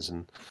selections,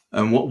 and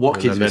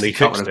Watkins and then he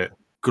fixed it.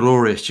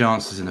 Glorious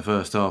chances in the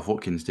first half.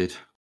 Watkins did.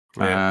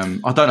 I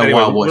don't know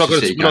why I watched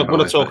the City game. We're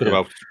not talking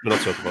about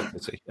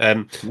City.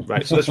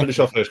 Right, so let's finish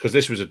off first because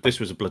this was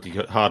a bloody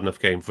hard enough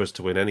game for us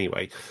to win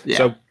anyway. Yeah.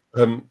 So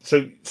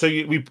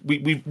we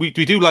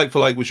do like for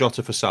like with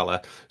Jota for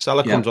Salah.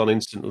 Salah comes on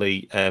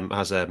instantly.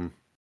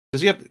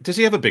 Does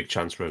he have a big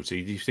chance,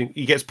 Rosie? Do you think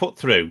he gets put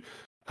through?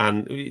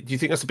 And do you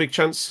think that's a big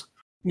chance?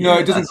 No, Yeah,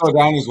 it doesn't go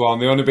down as one.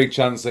 The only big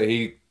chance that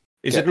he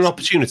Is it an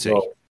opportunity?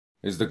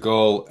 is the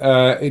goal.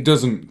 It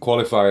doesn't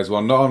qualify as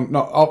one. Not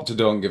Opta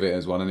don't give it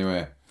as one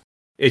anyway.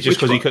 It's just Which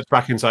because he one? cuts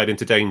back inside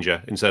into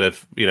danger instead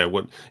of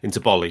into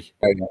volley.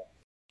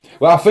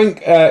 Well, I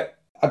think I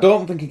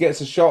don't think he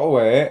gets a shot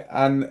away,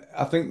 and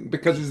I think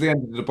because it's the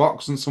end of the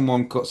box and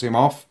someone cuts him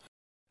off,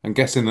 I'm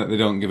guessing that they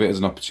don't give it as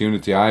an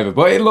opportunity either.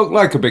 But it looked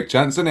like a big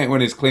chance, didn't it, when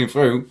he's clean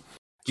through?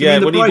 Do you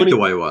mean the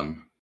breakaway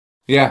one?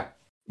 Yeah,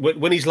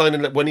 when he's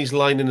lining up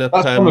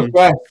that's from a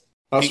press.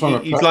 That's from a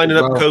he's press lining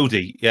as up well.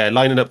 Cody. Yeah,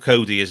 lining up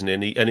Cody,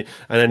 isn't he? And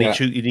then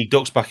he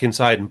ducks back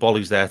inside and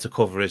Bolly's there to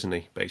cover, isn't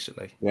he?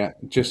 Basically. Yeah,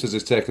 just as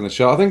he's taking the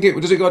shot. I think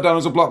does it go down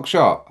as a block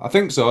shot? I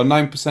think so.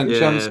 9%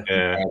 chance.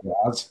 Yeah.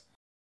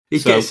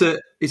 He's got a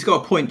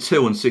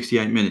 0.2 on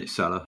 68 minutes,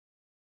 Salah.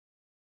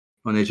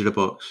 On the edge of the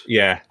box.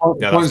 Yeah.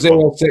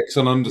 0.06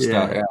 on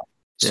understat. Yeah.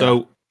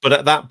 So, but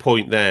at that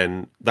point,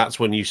 then that's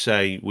when you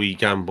say we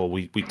gamble.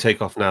 We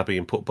take off Naby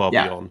and put Bobby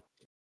on.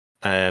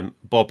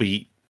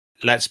 Bobby,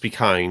 let's be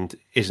kind,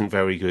 isn't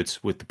very good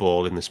with the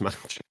ball in this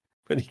match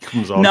when he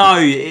comes on. No,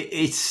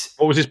 it's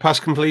what was his pass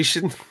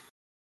completion?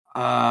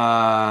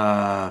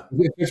 50%,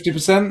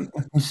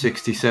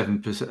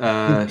 67%,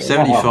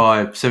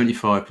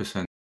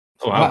 75%.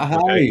 Oh, wow.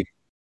 Okay.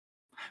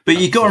 But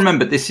you got to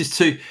remember, this is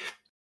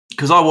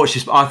because I watched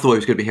this. I thought it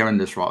was going to be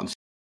horrendous, right?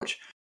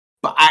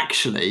 But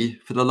actually,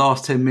 for the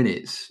last 10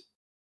 minutes,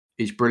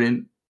 he's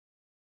brilliant.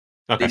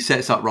 Okay. He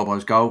sets up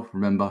Robbo's goal.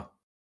 Remember?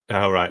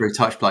 Oh, right. Through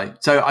touch play.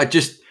 So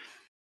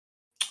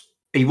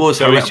he was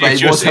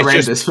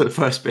horrendous for the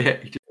first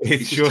bit.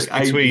 It's just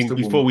between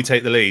before we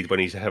take the lead when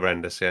he's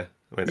horrendous. Yeah.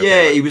 I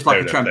mean, he was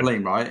like a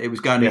trampoline, right? It was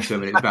going into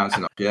him and it was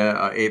bouncing up.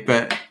 Yeah,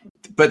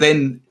 but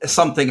then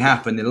something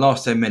happened in the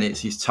last 10 minutes.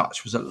 His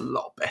touch was a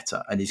lot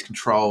better and his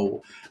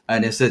control.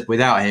 And it says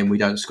without him, we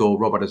don't score.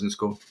 Robbo doesn't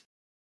score.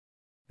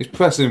 His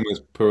pressing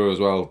was poor as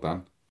well,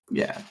 Dan.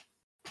 Yeah.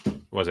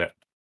 Was it?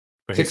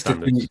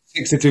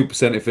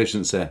 62%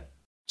 efficiency.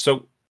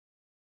 So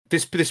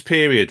this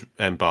period,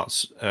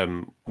 Bats,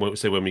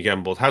 when we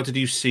gambled, how did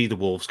you see the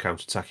Wolves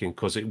counter-attacking?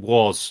 Because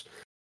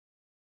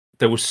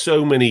there were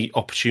so many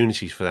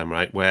opportunities for them,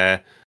 right,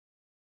 where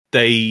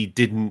they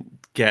didn't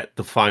get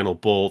the final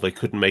ball, they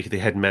couldn't make it, they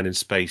had men in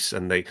space,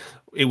 and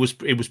it was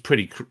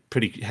pretty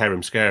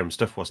harem-scarum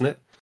stuff, wasn't it?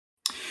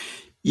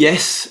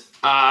 Yes,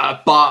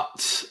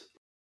 but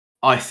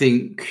I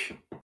think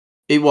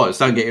it was.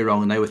 Don't get me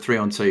wrong, and they were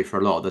 3-on-2 for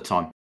a lot of the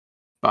time.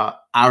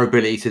 But our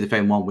ability to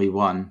defend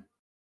 1v1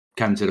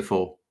 came to the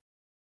fore.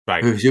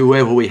 Right.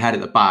 Whoever we had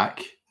at the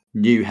back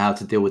knew how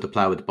to deal with the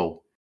player with the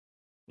ball.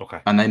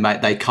 Okay. And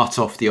they cut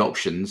off the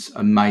options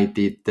and made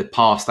the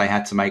pass they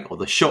had to make or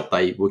the shot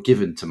they were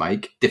given to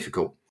make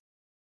difficult.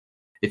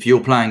 If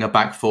you're playing a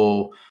back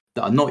four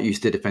that are not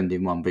used to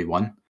defending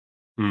 1v1,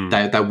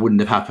 that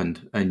wouldn't have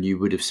happened, and you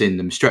would have seen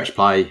them stretch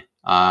play,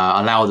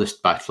 allow the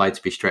back play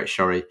to be stretched,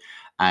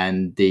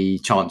 and the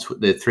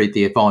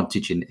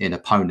advantage in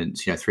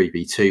opponents,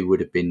 3v2 would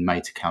have been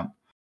made to count.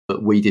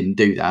 But we didn't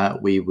do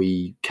that. We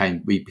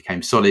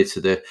became solid.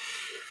 So the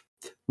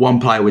one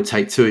player would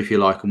take two, if you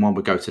like, and one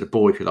would go to the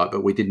ball, if you like.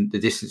 But we didn't. The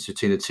distance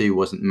between the two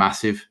wasn't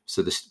massive,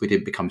 so we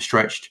didn't become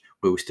stretched.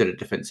 We were still a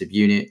defensive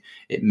unit.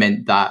 It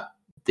meant that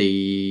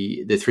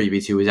the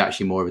 3v2 was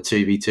actually more of a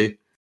 2v2.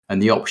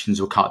 And the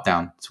options were cut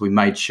down. So we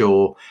made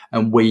sure,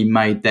 and we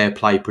made their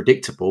play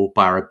predictable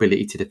by our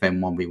ability to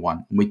defend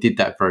 1v1. And we did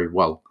that very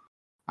well,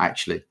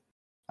 actually.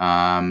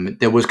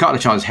 There was a couple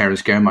of chances here and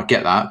scarum, I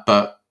get that,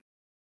 but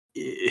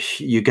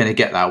you're going to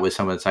get that with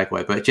some of the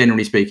takeaway. But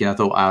generally speaking, I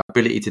thought our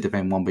ability to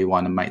defend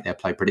 1v1 and make their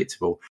play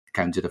predictable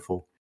came to the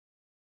fore.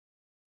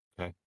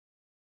 Okay.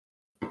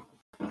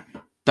 Don't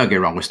get me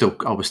wrong, I was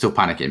still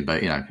panicking,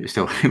 but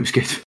it was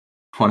good.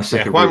 On a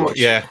second Juan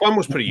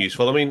was pretty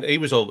useful. I mean, he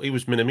was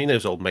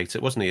Minamino's old mate,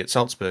 wasn't he, at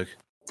Salzburg?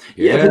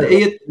 Yeah, but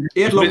he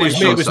had long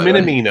ways. It was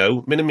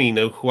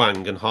Minamino,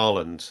 Huang, and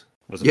Haaland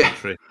was a front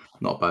three.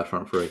 Not bad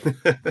front three.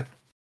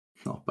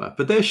 Not bad.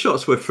 But their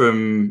shots were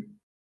from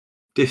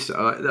this.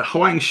 The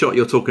Huang shot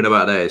you're talking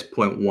about there is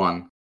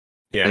 0.1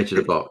 edge of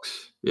the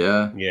box.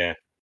 Yeah. Yeah.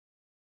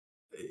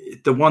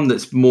 The one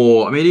that's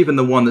more, I mean, even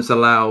the one that's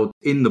allowed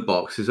in the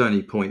box is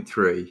only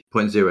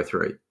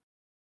 0.03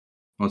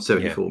 on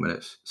 74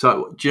 minutes.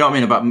 So, do you know what I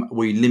mean about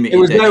we limited? It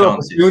was their no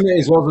chances.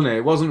 opportunities, wasn't it?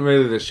 It wasn't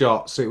really the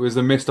shots. It was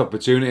the missed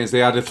opportunities. They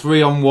had a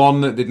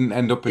 3-on-1 that didn't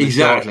end up in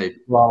exactly.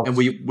 Well, and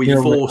we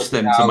forced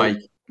them to make.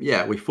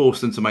 Yeah, we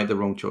forced them to make the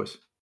wrong choice.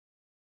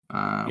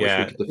 I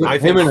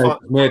Jimenez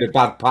made a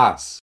bad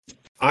pass.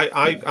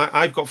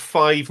 I've got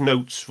 5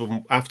 notes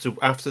from after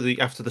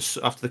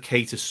the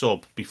Cater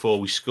sub before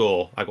we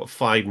score. I got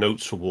 5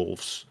 notes for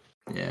Wolves.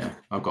 Yeah,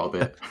 I've got a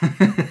bit.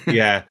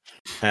 Yeah.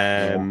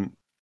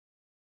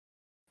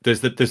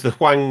 There's the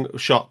Huang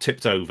shot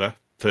tipped over,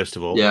 first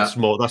of all. Yeah.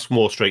 That's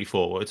more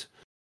straightforward.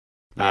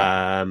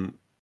 Yeah.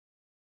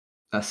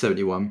 That's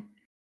 71.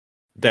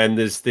 Then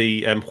there's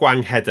the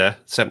Huang header,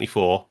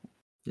 74.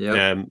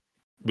 Yeah.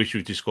 Which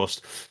we've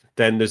discussed.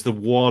 Then there's the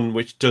one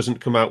which doesn't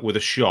come out with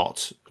a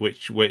shot,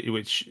 which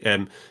I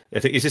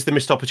think is this the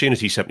missed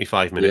opportunity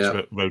 75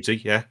 minutes,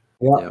 Rhodesy? Yeah.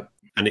 Yeah.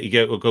 And it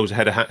goes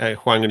ahead of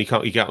Huang, and he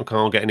can't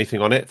get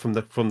anything on it from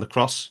the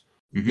cross.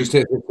 Just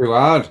hit it too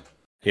hard.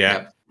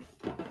 Yeah.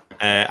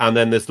 And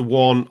then there's the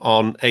one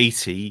on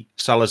 80.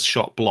 Salah's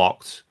shot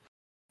blocked.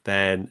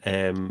 Then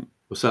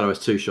Salah has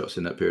 2 shots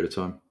in that period of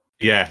time.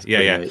 Yeah.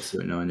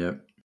 79, yeah.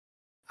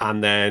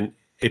 And then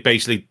it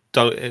basically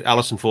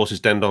Alisson forces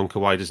Dendoncker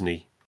wide, doesn't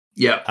he?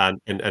 Yeah.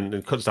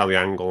 And cuts down the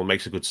angle and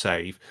makes a good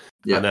save.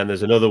 Yeah. And then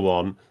there's another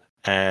one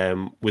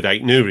with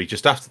Aït-Nouri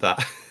just after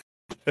that.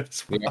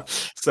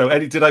 So,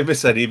 did I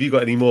miss any? Have you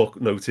got any more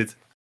noted?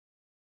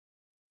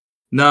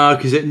 No,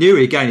 because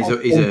Newry again is a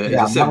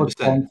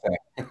 7%.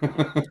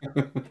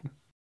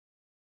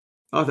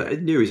 I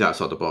think Newry's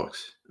outside the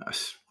box.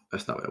 That's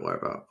not what I worry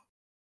about.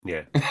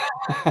 Yeah.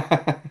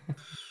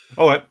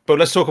 All right, but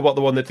let's talk about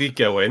the one that did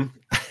go in.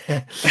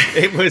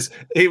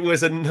 It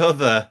was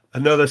another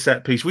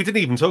set piece. We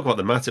didn't even talk about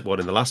the Matip one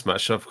in the last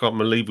match. So I can't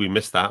believe we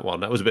missed that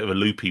one. That was a bit of a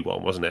loopy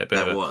one, wasn't it?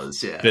 Yeah.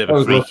 Bit of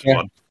a freaky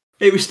one.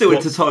 It was still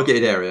into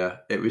targeted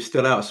area. It was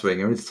still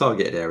outswinger into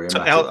targeted area. So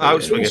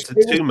outswinger to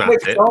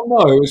Matip.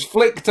 It was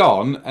flicked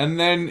on, and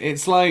then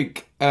it's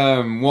like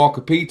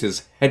Walker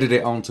Peters headed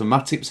it onto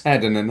Matip's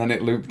head, and then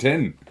it looped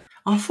in.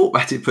 I thought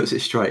Matip puts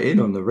it straight in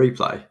on the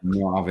replay. I'm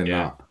not having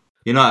that.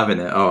 You're not having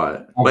it, all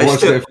right. I've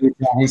watched it a few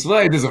times,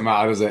 but it doesn't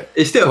matter, does it?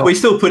 We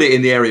still put it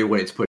in the area when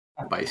it's put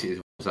in, basically,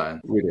 is what I'm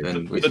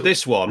saying. But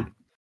this one,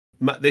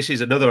 this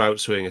is another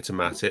outswinger to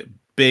Matip.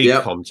 Big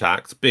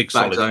contact, big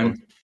back solid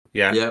zone.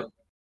 Yeah. Yep.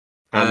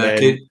 And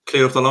then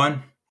clear off the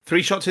line.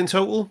 3 shots in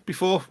total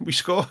before we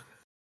score.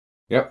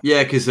 Yep.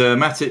 Yeah, because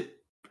Matip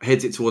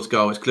heads it towards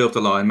goal. It's clear off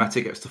the line.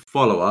 Matip gets to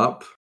follow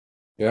up.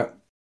 Yeah.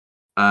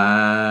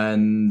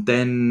 And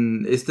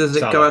then does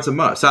it go out to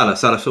Mutt? Salah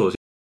scores.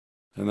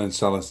 And then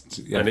Salah.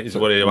 Yeah. And it's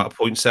about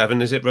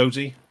 0.7, is it,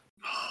 Rosie?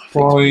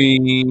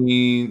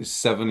 0.7,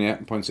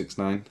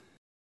 0.69.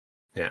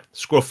 Yeah,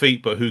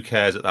 scruffy, but who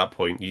cares at that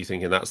point? You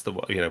thinking that's the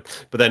But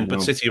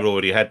City are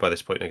already ahead by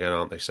this point again,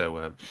 aren't they? So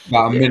about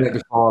a minute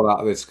before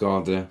that, they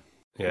scored.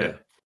 Yeah.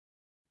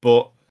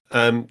 But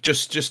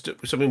just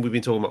something we've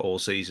been talking about all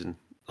season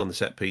on the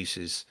set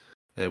pieces.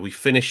 We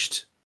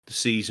finished the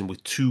season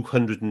with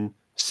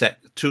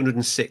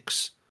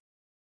 206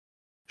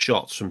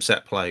 shots from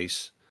set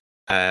plays.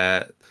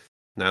 Now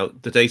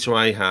the data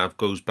I have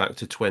goes back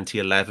to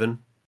 2011.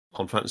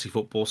 On Fantasy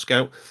Football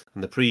Scout,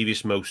 and the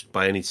previous most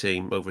by any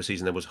team over a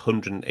season there was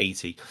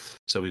 180.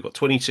 So we've got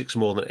 26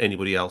 more than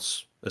anybody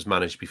else has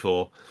managed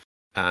before,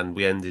 and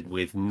we ended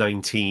with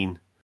 19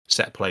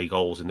 set play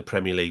goals in the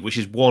Premier League, which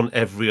is one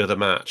every other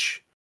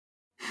match,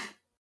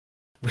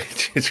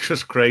 which is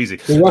just crazy.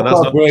 And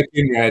that's not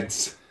breaking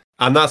heads,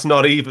 and that's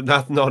not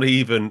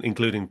even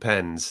including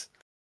pens.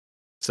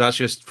 So that's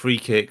just free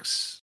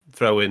kicks,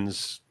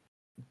 throw-ins,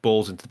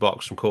 balls into the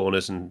box from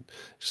corners and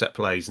set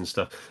plays and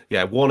stuff.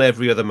 Yeah, one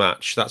every other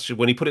match. That's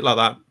when you put it like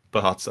that,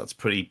 but that's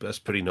pretty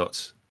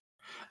nuts.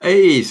 It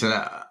is,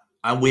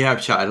 and we have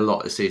chatted a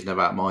lot this season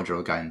about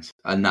marginal gains,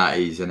 and that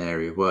is an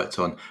area we've worked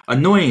on.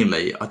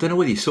 Annoyingly, I don't know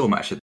whether you saw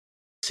much of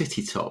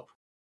City top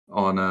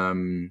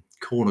on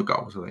corner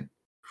goals. I think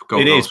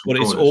it is, but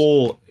it's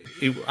all.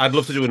 I'd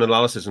love to do an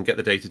analysis and get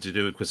the data to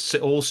do it because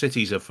all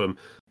cities are from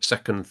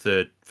second,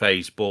 third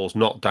phase balls,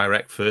 not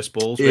direct first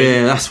balls. Really.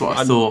 Yeah, that's what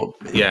I thought.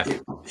 Yeah,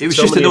 it was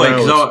just annoying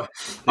because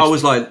I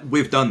was like,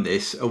 we've done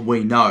this and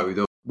we know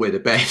that we're the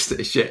best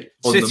at shit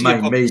on City the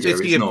main media.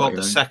 City have got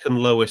the second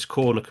lowest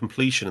corner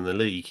completion in the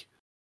league.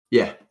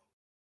 Yeah.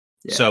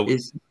 So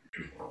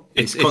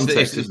it's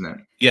context, isn't it?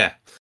 Yeah.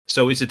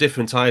 So it's a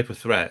different type of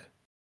threat.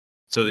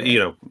 So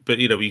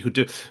you could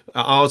do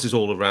ours is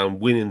all around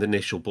winning the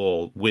initial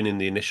ball, winning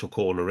the initial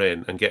corner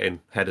in, and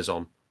getting headers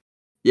on.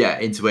 Yeah,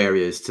 into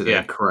areas to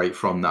then create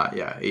from that.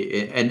 Yeah,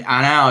 and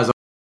ours are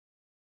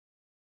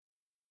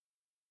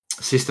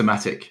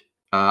systematic.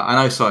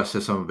 I know so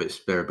some of it's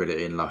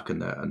variability and luck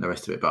and the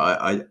rest of it,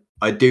 but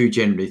I do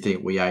generally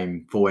think we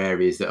aim for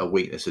areas that are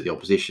weakness of the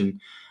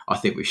opposition. I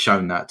think we've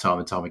shown that time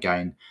and time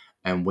again,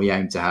 and we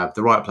aim to have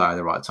the right player at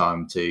the right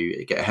time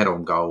to get a head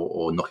on goal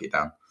or knock it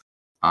down.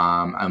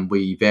 And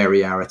we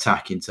vary our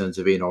attack in terms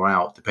of in or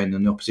out, depending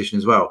on the opposition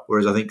as well.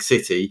 Whereas I think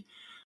City,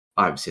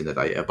 I haven't seen the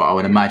data, but I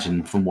would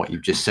imagine from what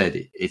you've just said,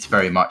 it's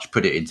very much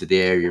put it into the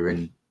area,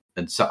 and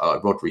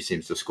Rodri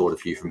seems to have scored a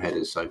few from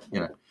headers. So,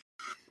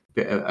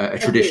 a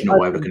traditional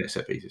way of looking at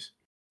set pieces.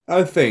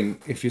 I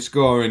think if you're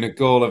scoring a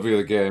goal every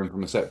other game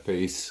from a set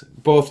piece,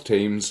 both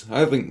teams,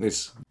 I think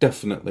there's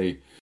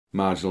definitely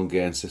marginal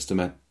gain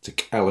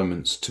systematic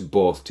elements to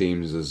both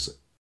teams as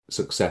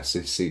success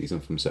this season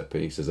from set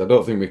pieces. I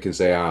don't think we can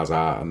say ours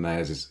are and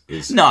theirs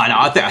is... No,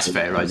 I think that's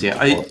fair, right?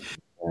 Yeah. It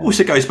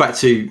also goes back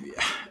to...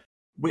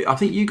 I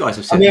think you guys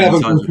have said... They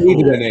haven't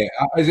conceded any.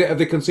 Have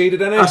they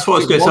conceded any? That's what I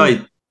was going to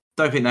say.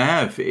 Don't think they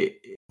have.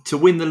 To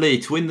win the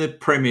league, to win the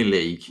Premier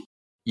League,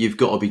 you've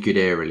got to be good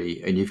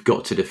aerially and you've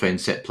got to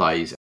defend set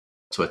plays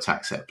to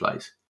attack set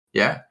plays.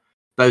 Yeah?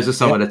 Those are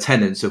some of the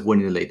tenets of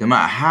winning the league. No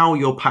matter how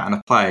your pattern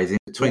of play is in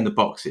between the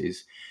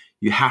boxes,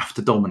 You have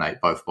to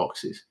dominate both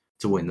boxes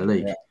to win the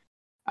league. Yeah.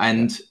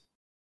 And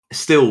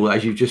still,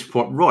 as you just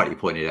rightly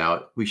pointed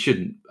out, we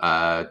shouldn't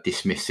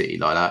dismiss City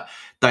like that.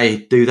 They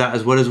do that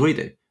as well as we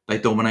do. They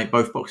dominate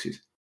both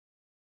boxes.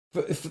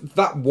 If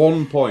that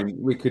one point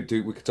we could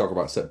talk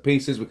about set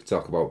pieces, we could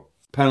talk about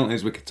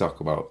penalties, we could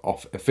talk about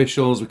off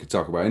officials, we could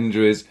talk about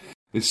injuries.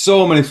 There's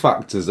so many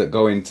factors that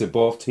go into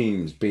both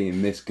teams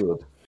being this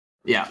good.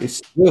 Yeah.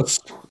 It's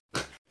just,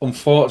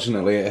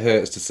 unfortunately, it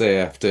hurts to say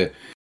after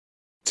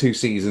 2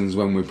 seasons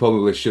when we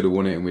probably should have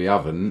won it and we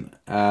haven't,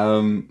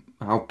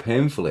 how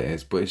painful it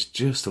is, but it's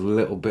just a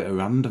little bit of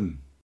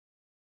random.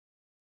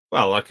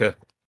 Well, like a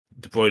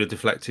De Bruyne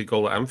deflected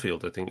goal at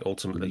Anfield, I think,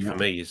 ultimately for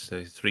me, is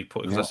a 3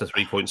 point, because that's a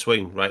 3 point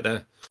swing right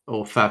there.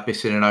 Or Fab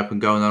missing an open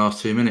goal in the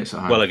last 2 minutes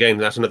at home. Well, again,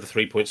 that's another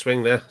 3 point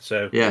swing there.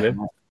 So, yeah.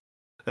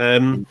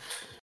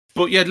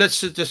 But yeah,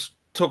 let's just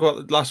talk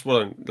about the last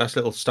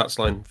little stats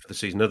line for the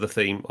season. Another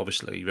theme,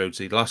 obviously,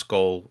 Rhodesy, the last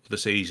goal of the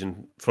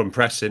season from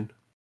pressing.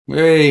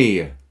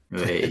 Hey.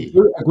 A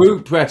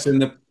group press in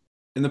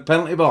the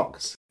penalty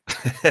box.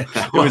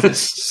 It was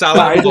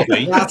Salah and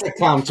Bobby. That's a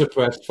counter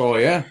press for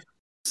you.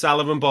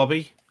 Salah and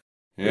Bobby.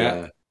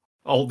 Yeah.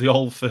 The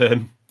old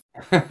firm.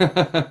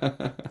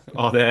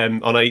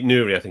 on Ait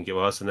Nouri, I think it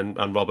was, and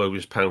Robbo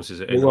just pounces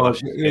it in.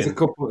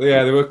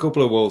 There were a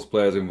couple of Wolves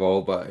players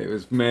involved, but it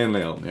was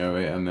mainly on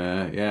Nouri, and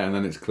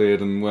then it's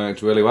cleared and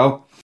worked really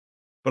well.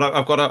 But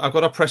I've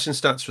got our pressing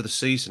stats for the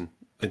season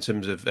in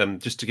terms of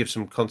just to give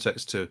some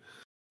context to.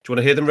 Do you want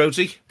to hear them,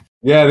 Rhodesy?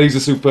 Yeah, these are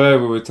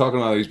superb. We were talking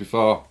about these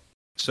before.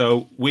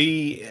 So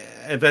we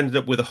have ended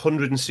up with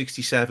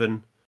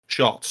 167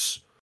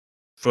 shots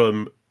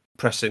from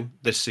pressing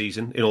this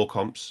season in all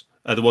comps.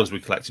 The ones we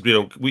collected.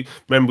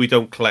 We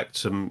don't collect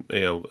some,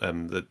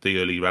 the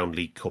early round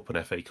League Cup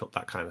and FA Cup,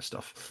 that kind of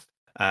stuff.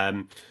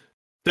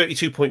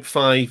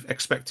 32.5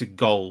 expected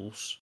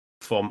goals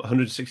from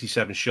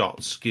 167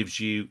 shots gives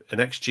you an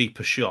XG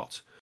per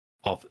shot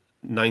of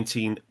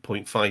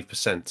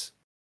 19.5%.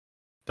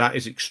 That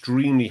is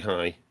extremely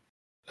high.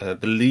 The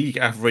league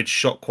average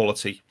shot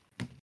quality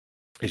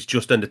is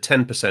just under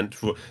 10%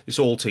 for it's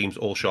all teams,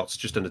 all shots,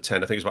 just under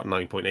 10. I think it's about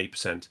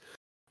 9.8%.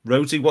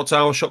 Rhodesy, what's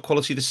our shot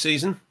quality this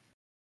season?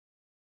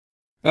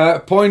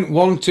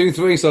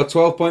 0.123, so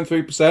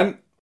 12.3%.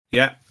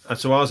 Yeah, and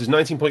so ours is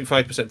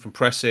 19.5% from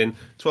pressing,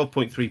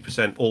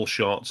 12.3% all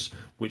shots,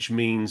 which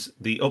means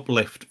the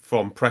uplift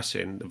from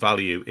pressing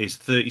value is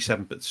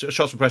 37.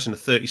 Shots from pressing are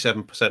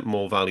 37%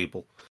 more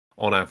valuable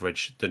on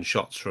average than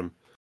shots from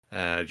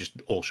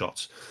just all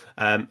shots.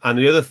 And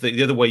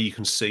the other way you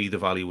can see the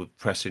value of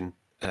pressing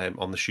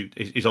on the shoot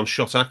is on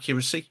shot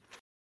accuracy.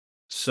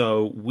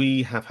 So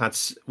we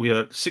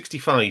are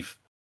 65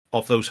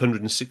 of those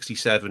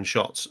 167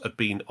 shots have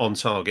been on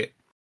target,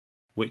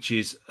 which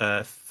is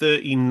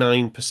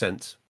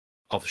 39%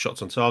 of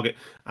shots on target,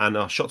 and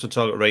our shots on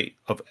target rate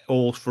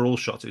for all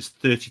shots is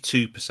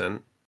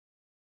 32%,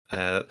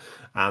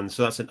 and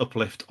so that's an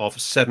uplift of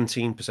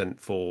 17%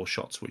 for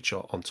shots which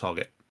are on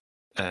target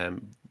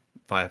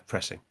via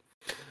pressing.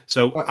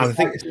 So I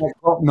think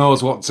Klopp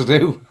knows what to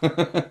do.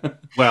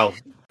 Well,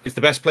 it's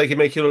the best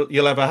playmaker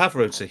you'll ever have,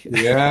 Rhodesy.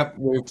 Yeah,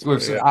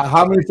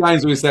 how many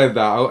times have we said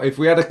that? If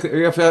we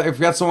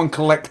had someone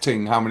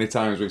collecting how many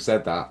times we've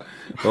said that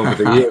over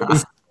the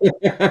years,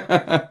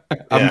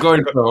 I'm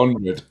going for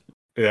 100.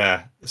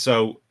 Yeah.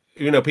 So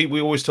people,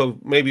 we always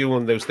talk. Maybe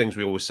one of those things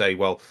we always say.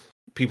 Well,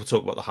 people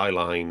talk about the high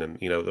line, and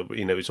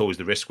it's always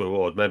the risk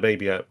reward.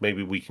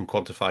 Maybe we can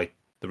quantify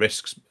the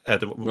risks.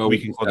 We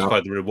can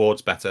quantify the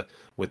rewards better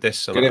with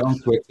this. Get it on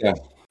Twitter.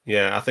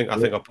 Yeah, I think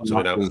I'll put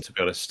something out, to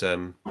be honest,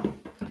 on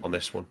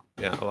this one.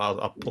 Yeah,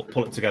 I'll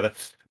pull it together.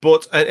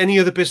 But any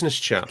other business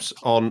chaps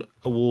on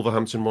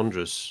Wolverhampton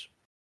Wanderers?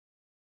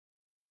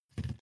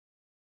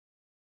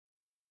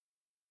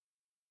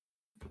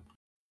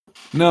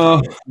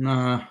 No.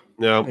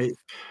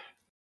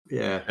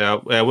 Yeah.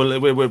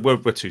 Well,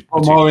 we're too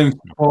more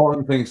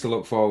important things to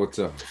look forward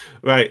to.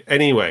 Right.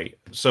 Anyway,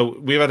 so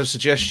we've had a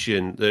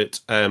suggestion that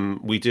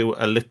we do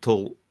a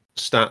little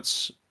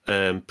stats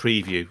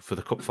preview for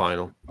the cup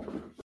final,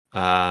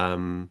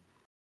 and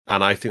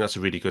I think that's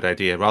a really good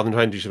idea. Rather than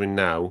trying to do something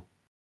now,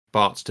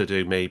 Bart's to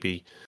do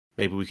maybe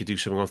we could do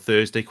something on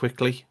Thursday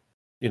quickly.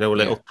 A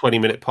little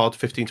 20-minute pod,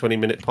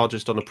 15-20-minute pod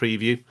just on a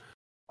preview.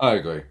 I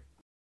agree.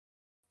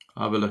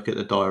 Have a look at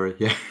the diary.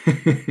 Yeah.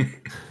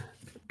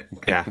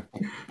 Yeah,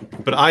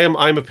 but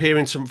I'm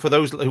appearing for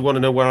those who want to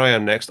know where I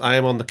am next. I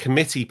am on the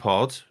committee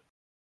pod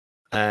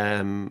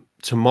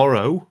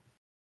tomorrow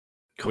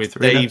with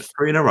Dave.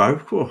 3 in a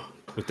row. Cool.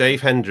 With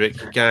Dave Hendrick,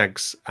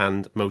 Gags,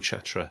 and Mo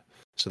Chatra.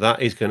 So that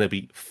is going to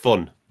be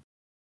fun.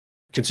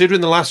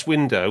 Considering the last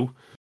window,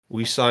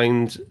 we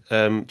signed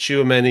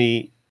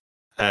Tchouameni,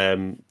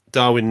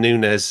 Darwin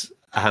Núñez,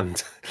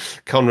 and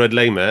Conrad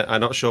Lehmer.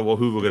 I'm not sure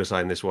who we're going to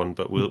sign this one,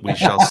 but we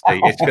shall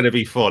see. It's going to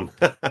be fun.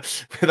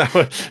 For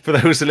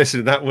those who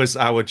listen, that was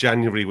our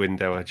January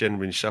window, our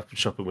January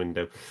shopping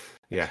window.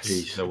 Yes.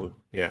 Jeez. So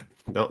yeah,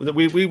 no,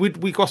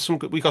 we got some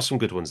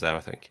good ones there, I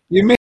think.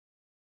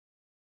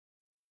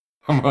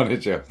 I'm only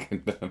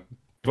joking.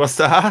 What's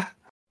that?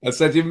 I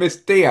said you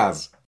missed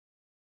Diaz.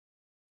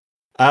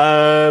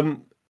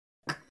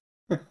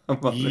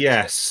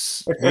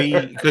 Yes, we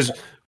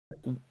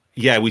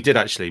did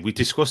actually. We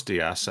discussed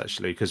Diaz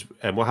actually because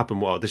what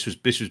happened was this was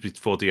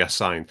before Diaz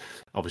signed,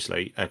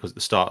 obviously, because at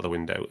the start of the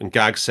window, and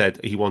Gag said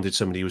he wanted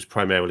somebody who was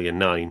primarily a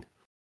 9.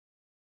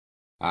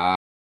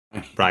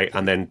 Right,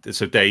 and then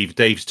so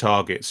Dave's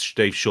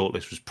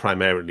shortlist was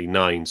primarily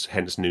 9s,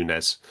 hence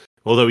Nunes.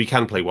 Although he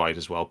can play wide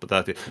as well,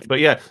 but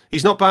yeah,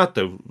 he's not bad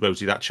though,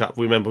 Rosie. That chap.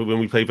 Remember when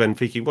we played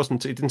Benfica? He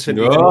didn't seem.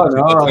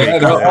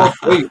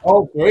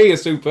 All three are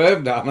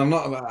superb now, and I'm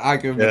not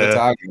arguing with the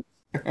target.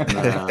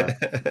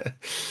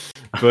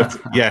 But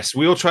yes,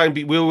 we will try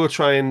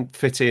and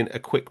fit in a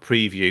quick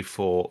preview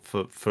for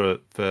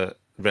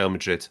Real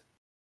Madrid,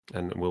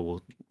 and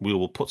we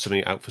will put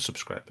something out for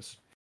subscribers.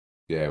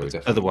 Yeah, we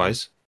definitely.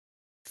 Otherwise,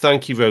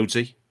 thank you,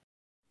 Rosie.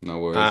 No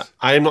worries.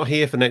 I am not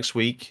here for next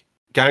week.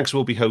 Gags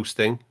will be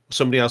hosting.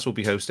 Somebody else will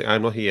be hosting.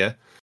 I'm not here,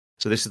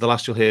 so this is the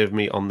last you'll hear of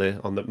me on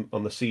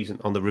the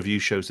season, on the review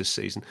shows this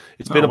season.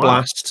 It's been a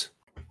blast.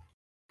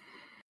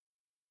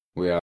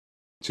 We are.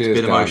 Cheers,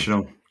 it's been Dan.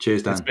 emotional.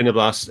 Cheers, Dan. It's been a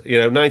blast.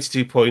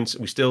 92 points.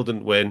 We still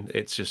didn't win.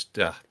 It's just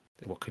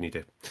what can you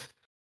do?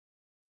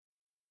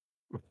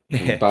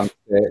 Band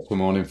for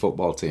morning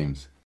football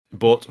teams.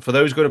 But for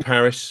those going to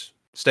Paris,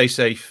 stay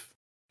safe,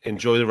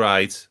 enjoy the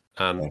ride,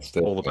 and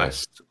all the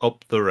best.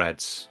 Up the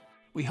Reds.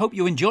 We hope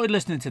you enjoyed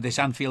listening to this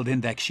Anfield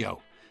Index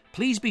show.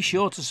 Please be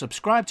sure to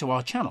subscribe to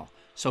our channel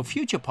so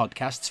future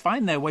podcasts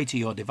find their way to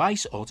your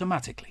device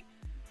automatically.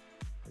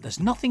 There's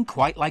nothing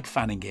quite like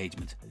fan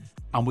engagement,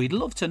 and we'd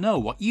love to know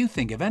what you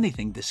think of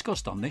anything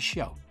discussed on this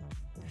show.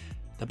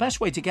 The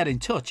best way to get in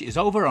touch is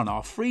over on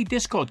our free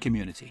Discord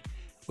community,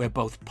 where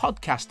both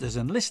podcasters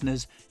and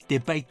listeners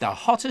debate the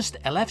hottest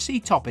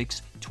LFC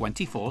topics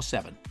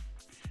 24/7.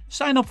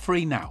 Sign up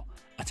free now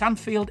at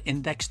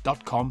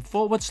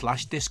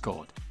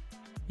AnfieldIndex.com/Discord.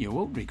 You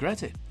won't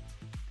regret it.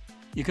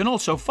 You can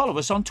also follow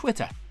us on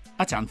Twitter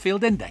at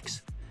Anfield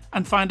Index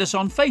and find us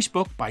on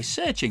Facebook by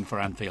searching for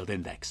Anfield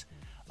Index.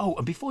 Oh,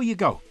 and before you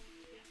go,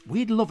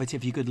 we'd love it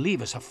if you could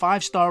leave us a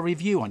 5-star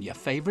review on your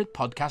favourite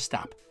podcast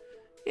app.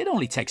 It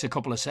only takes a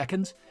couple of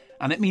seconds,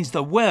 and it means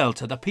the world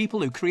to the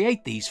people who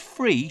create these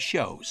free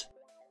shows.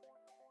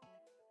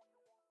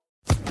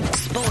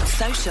 Sports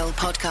Social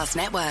Podcast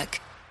Network.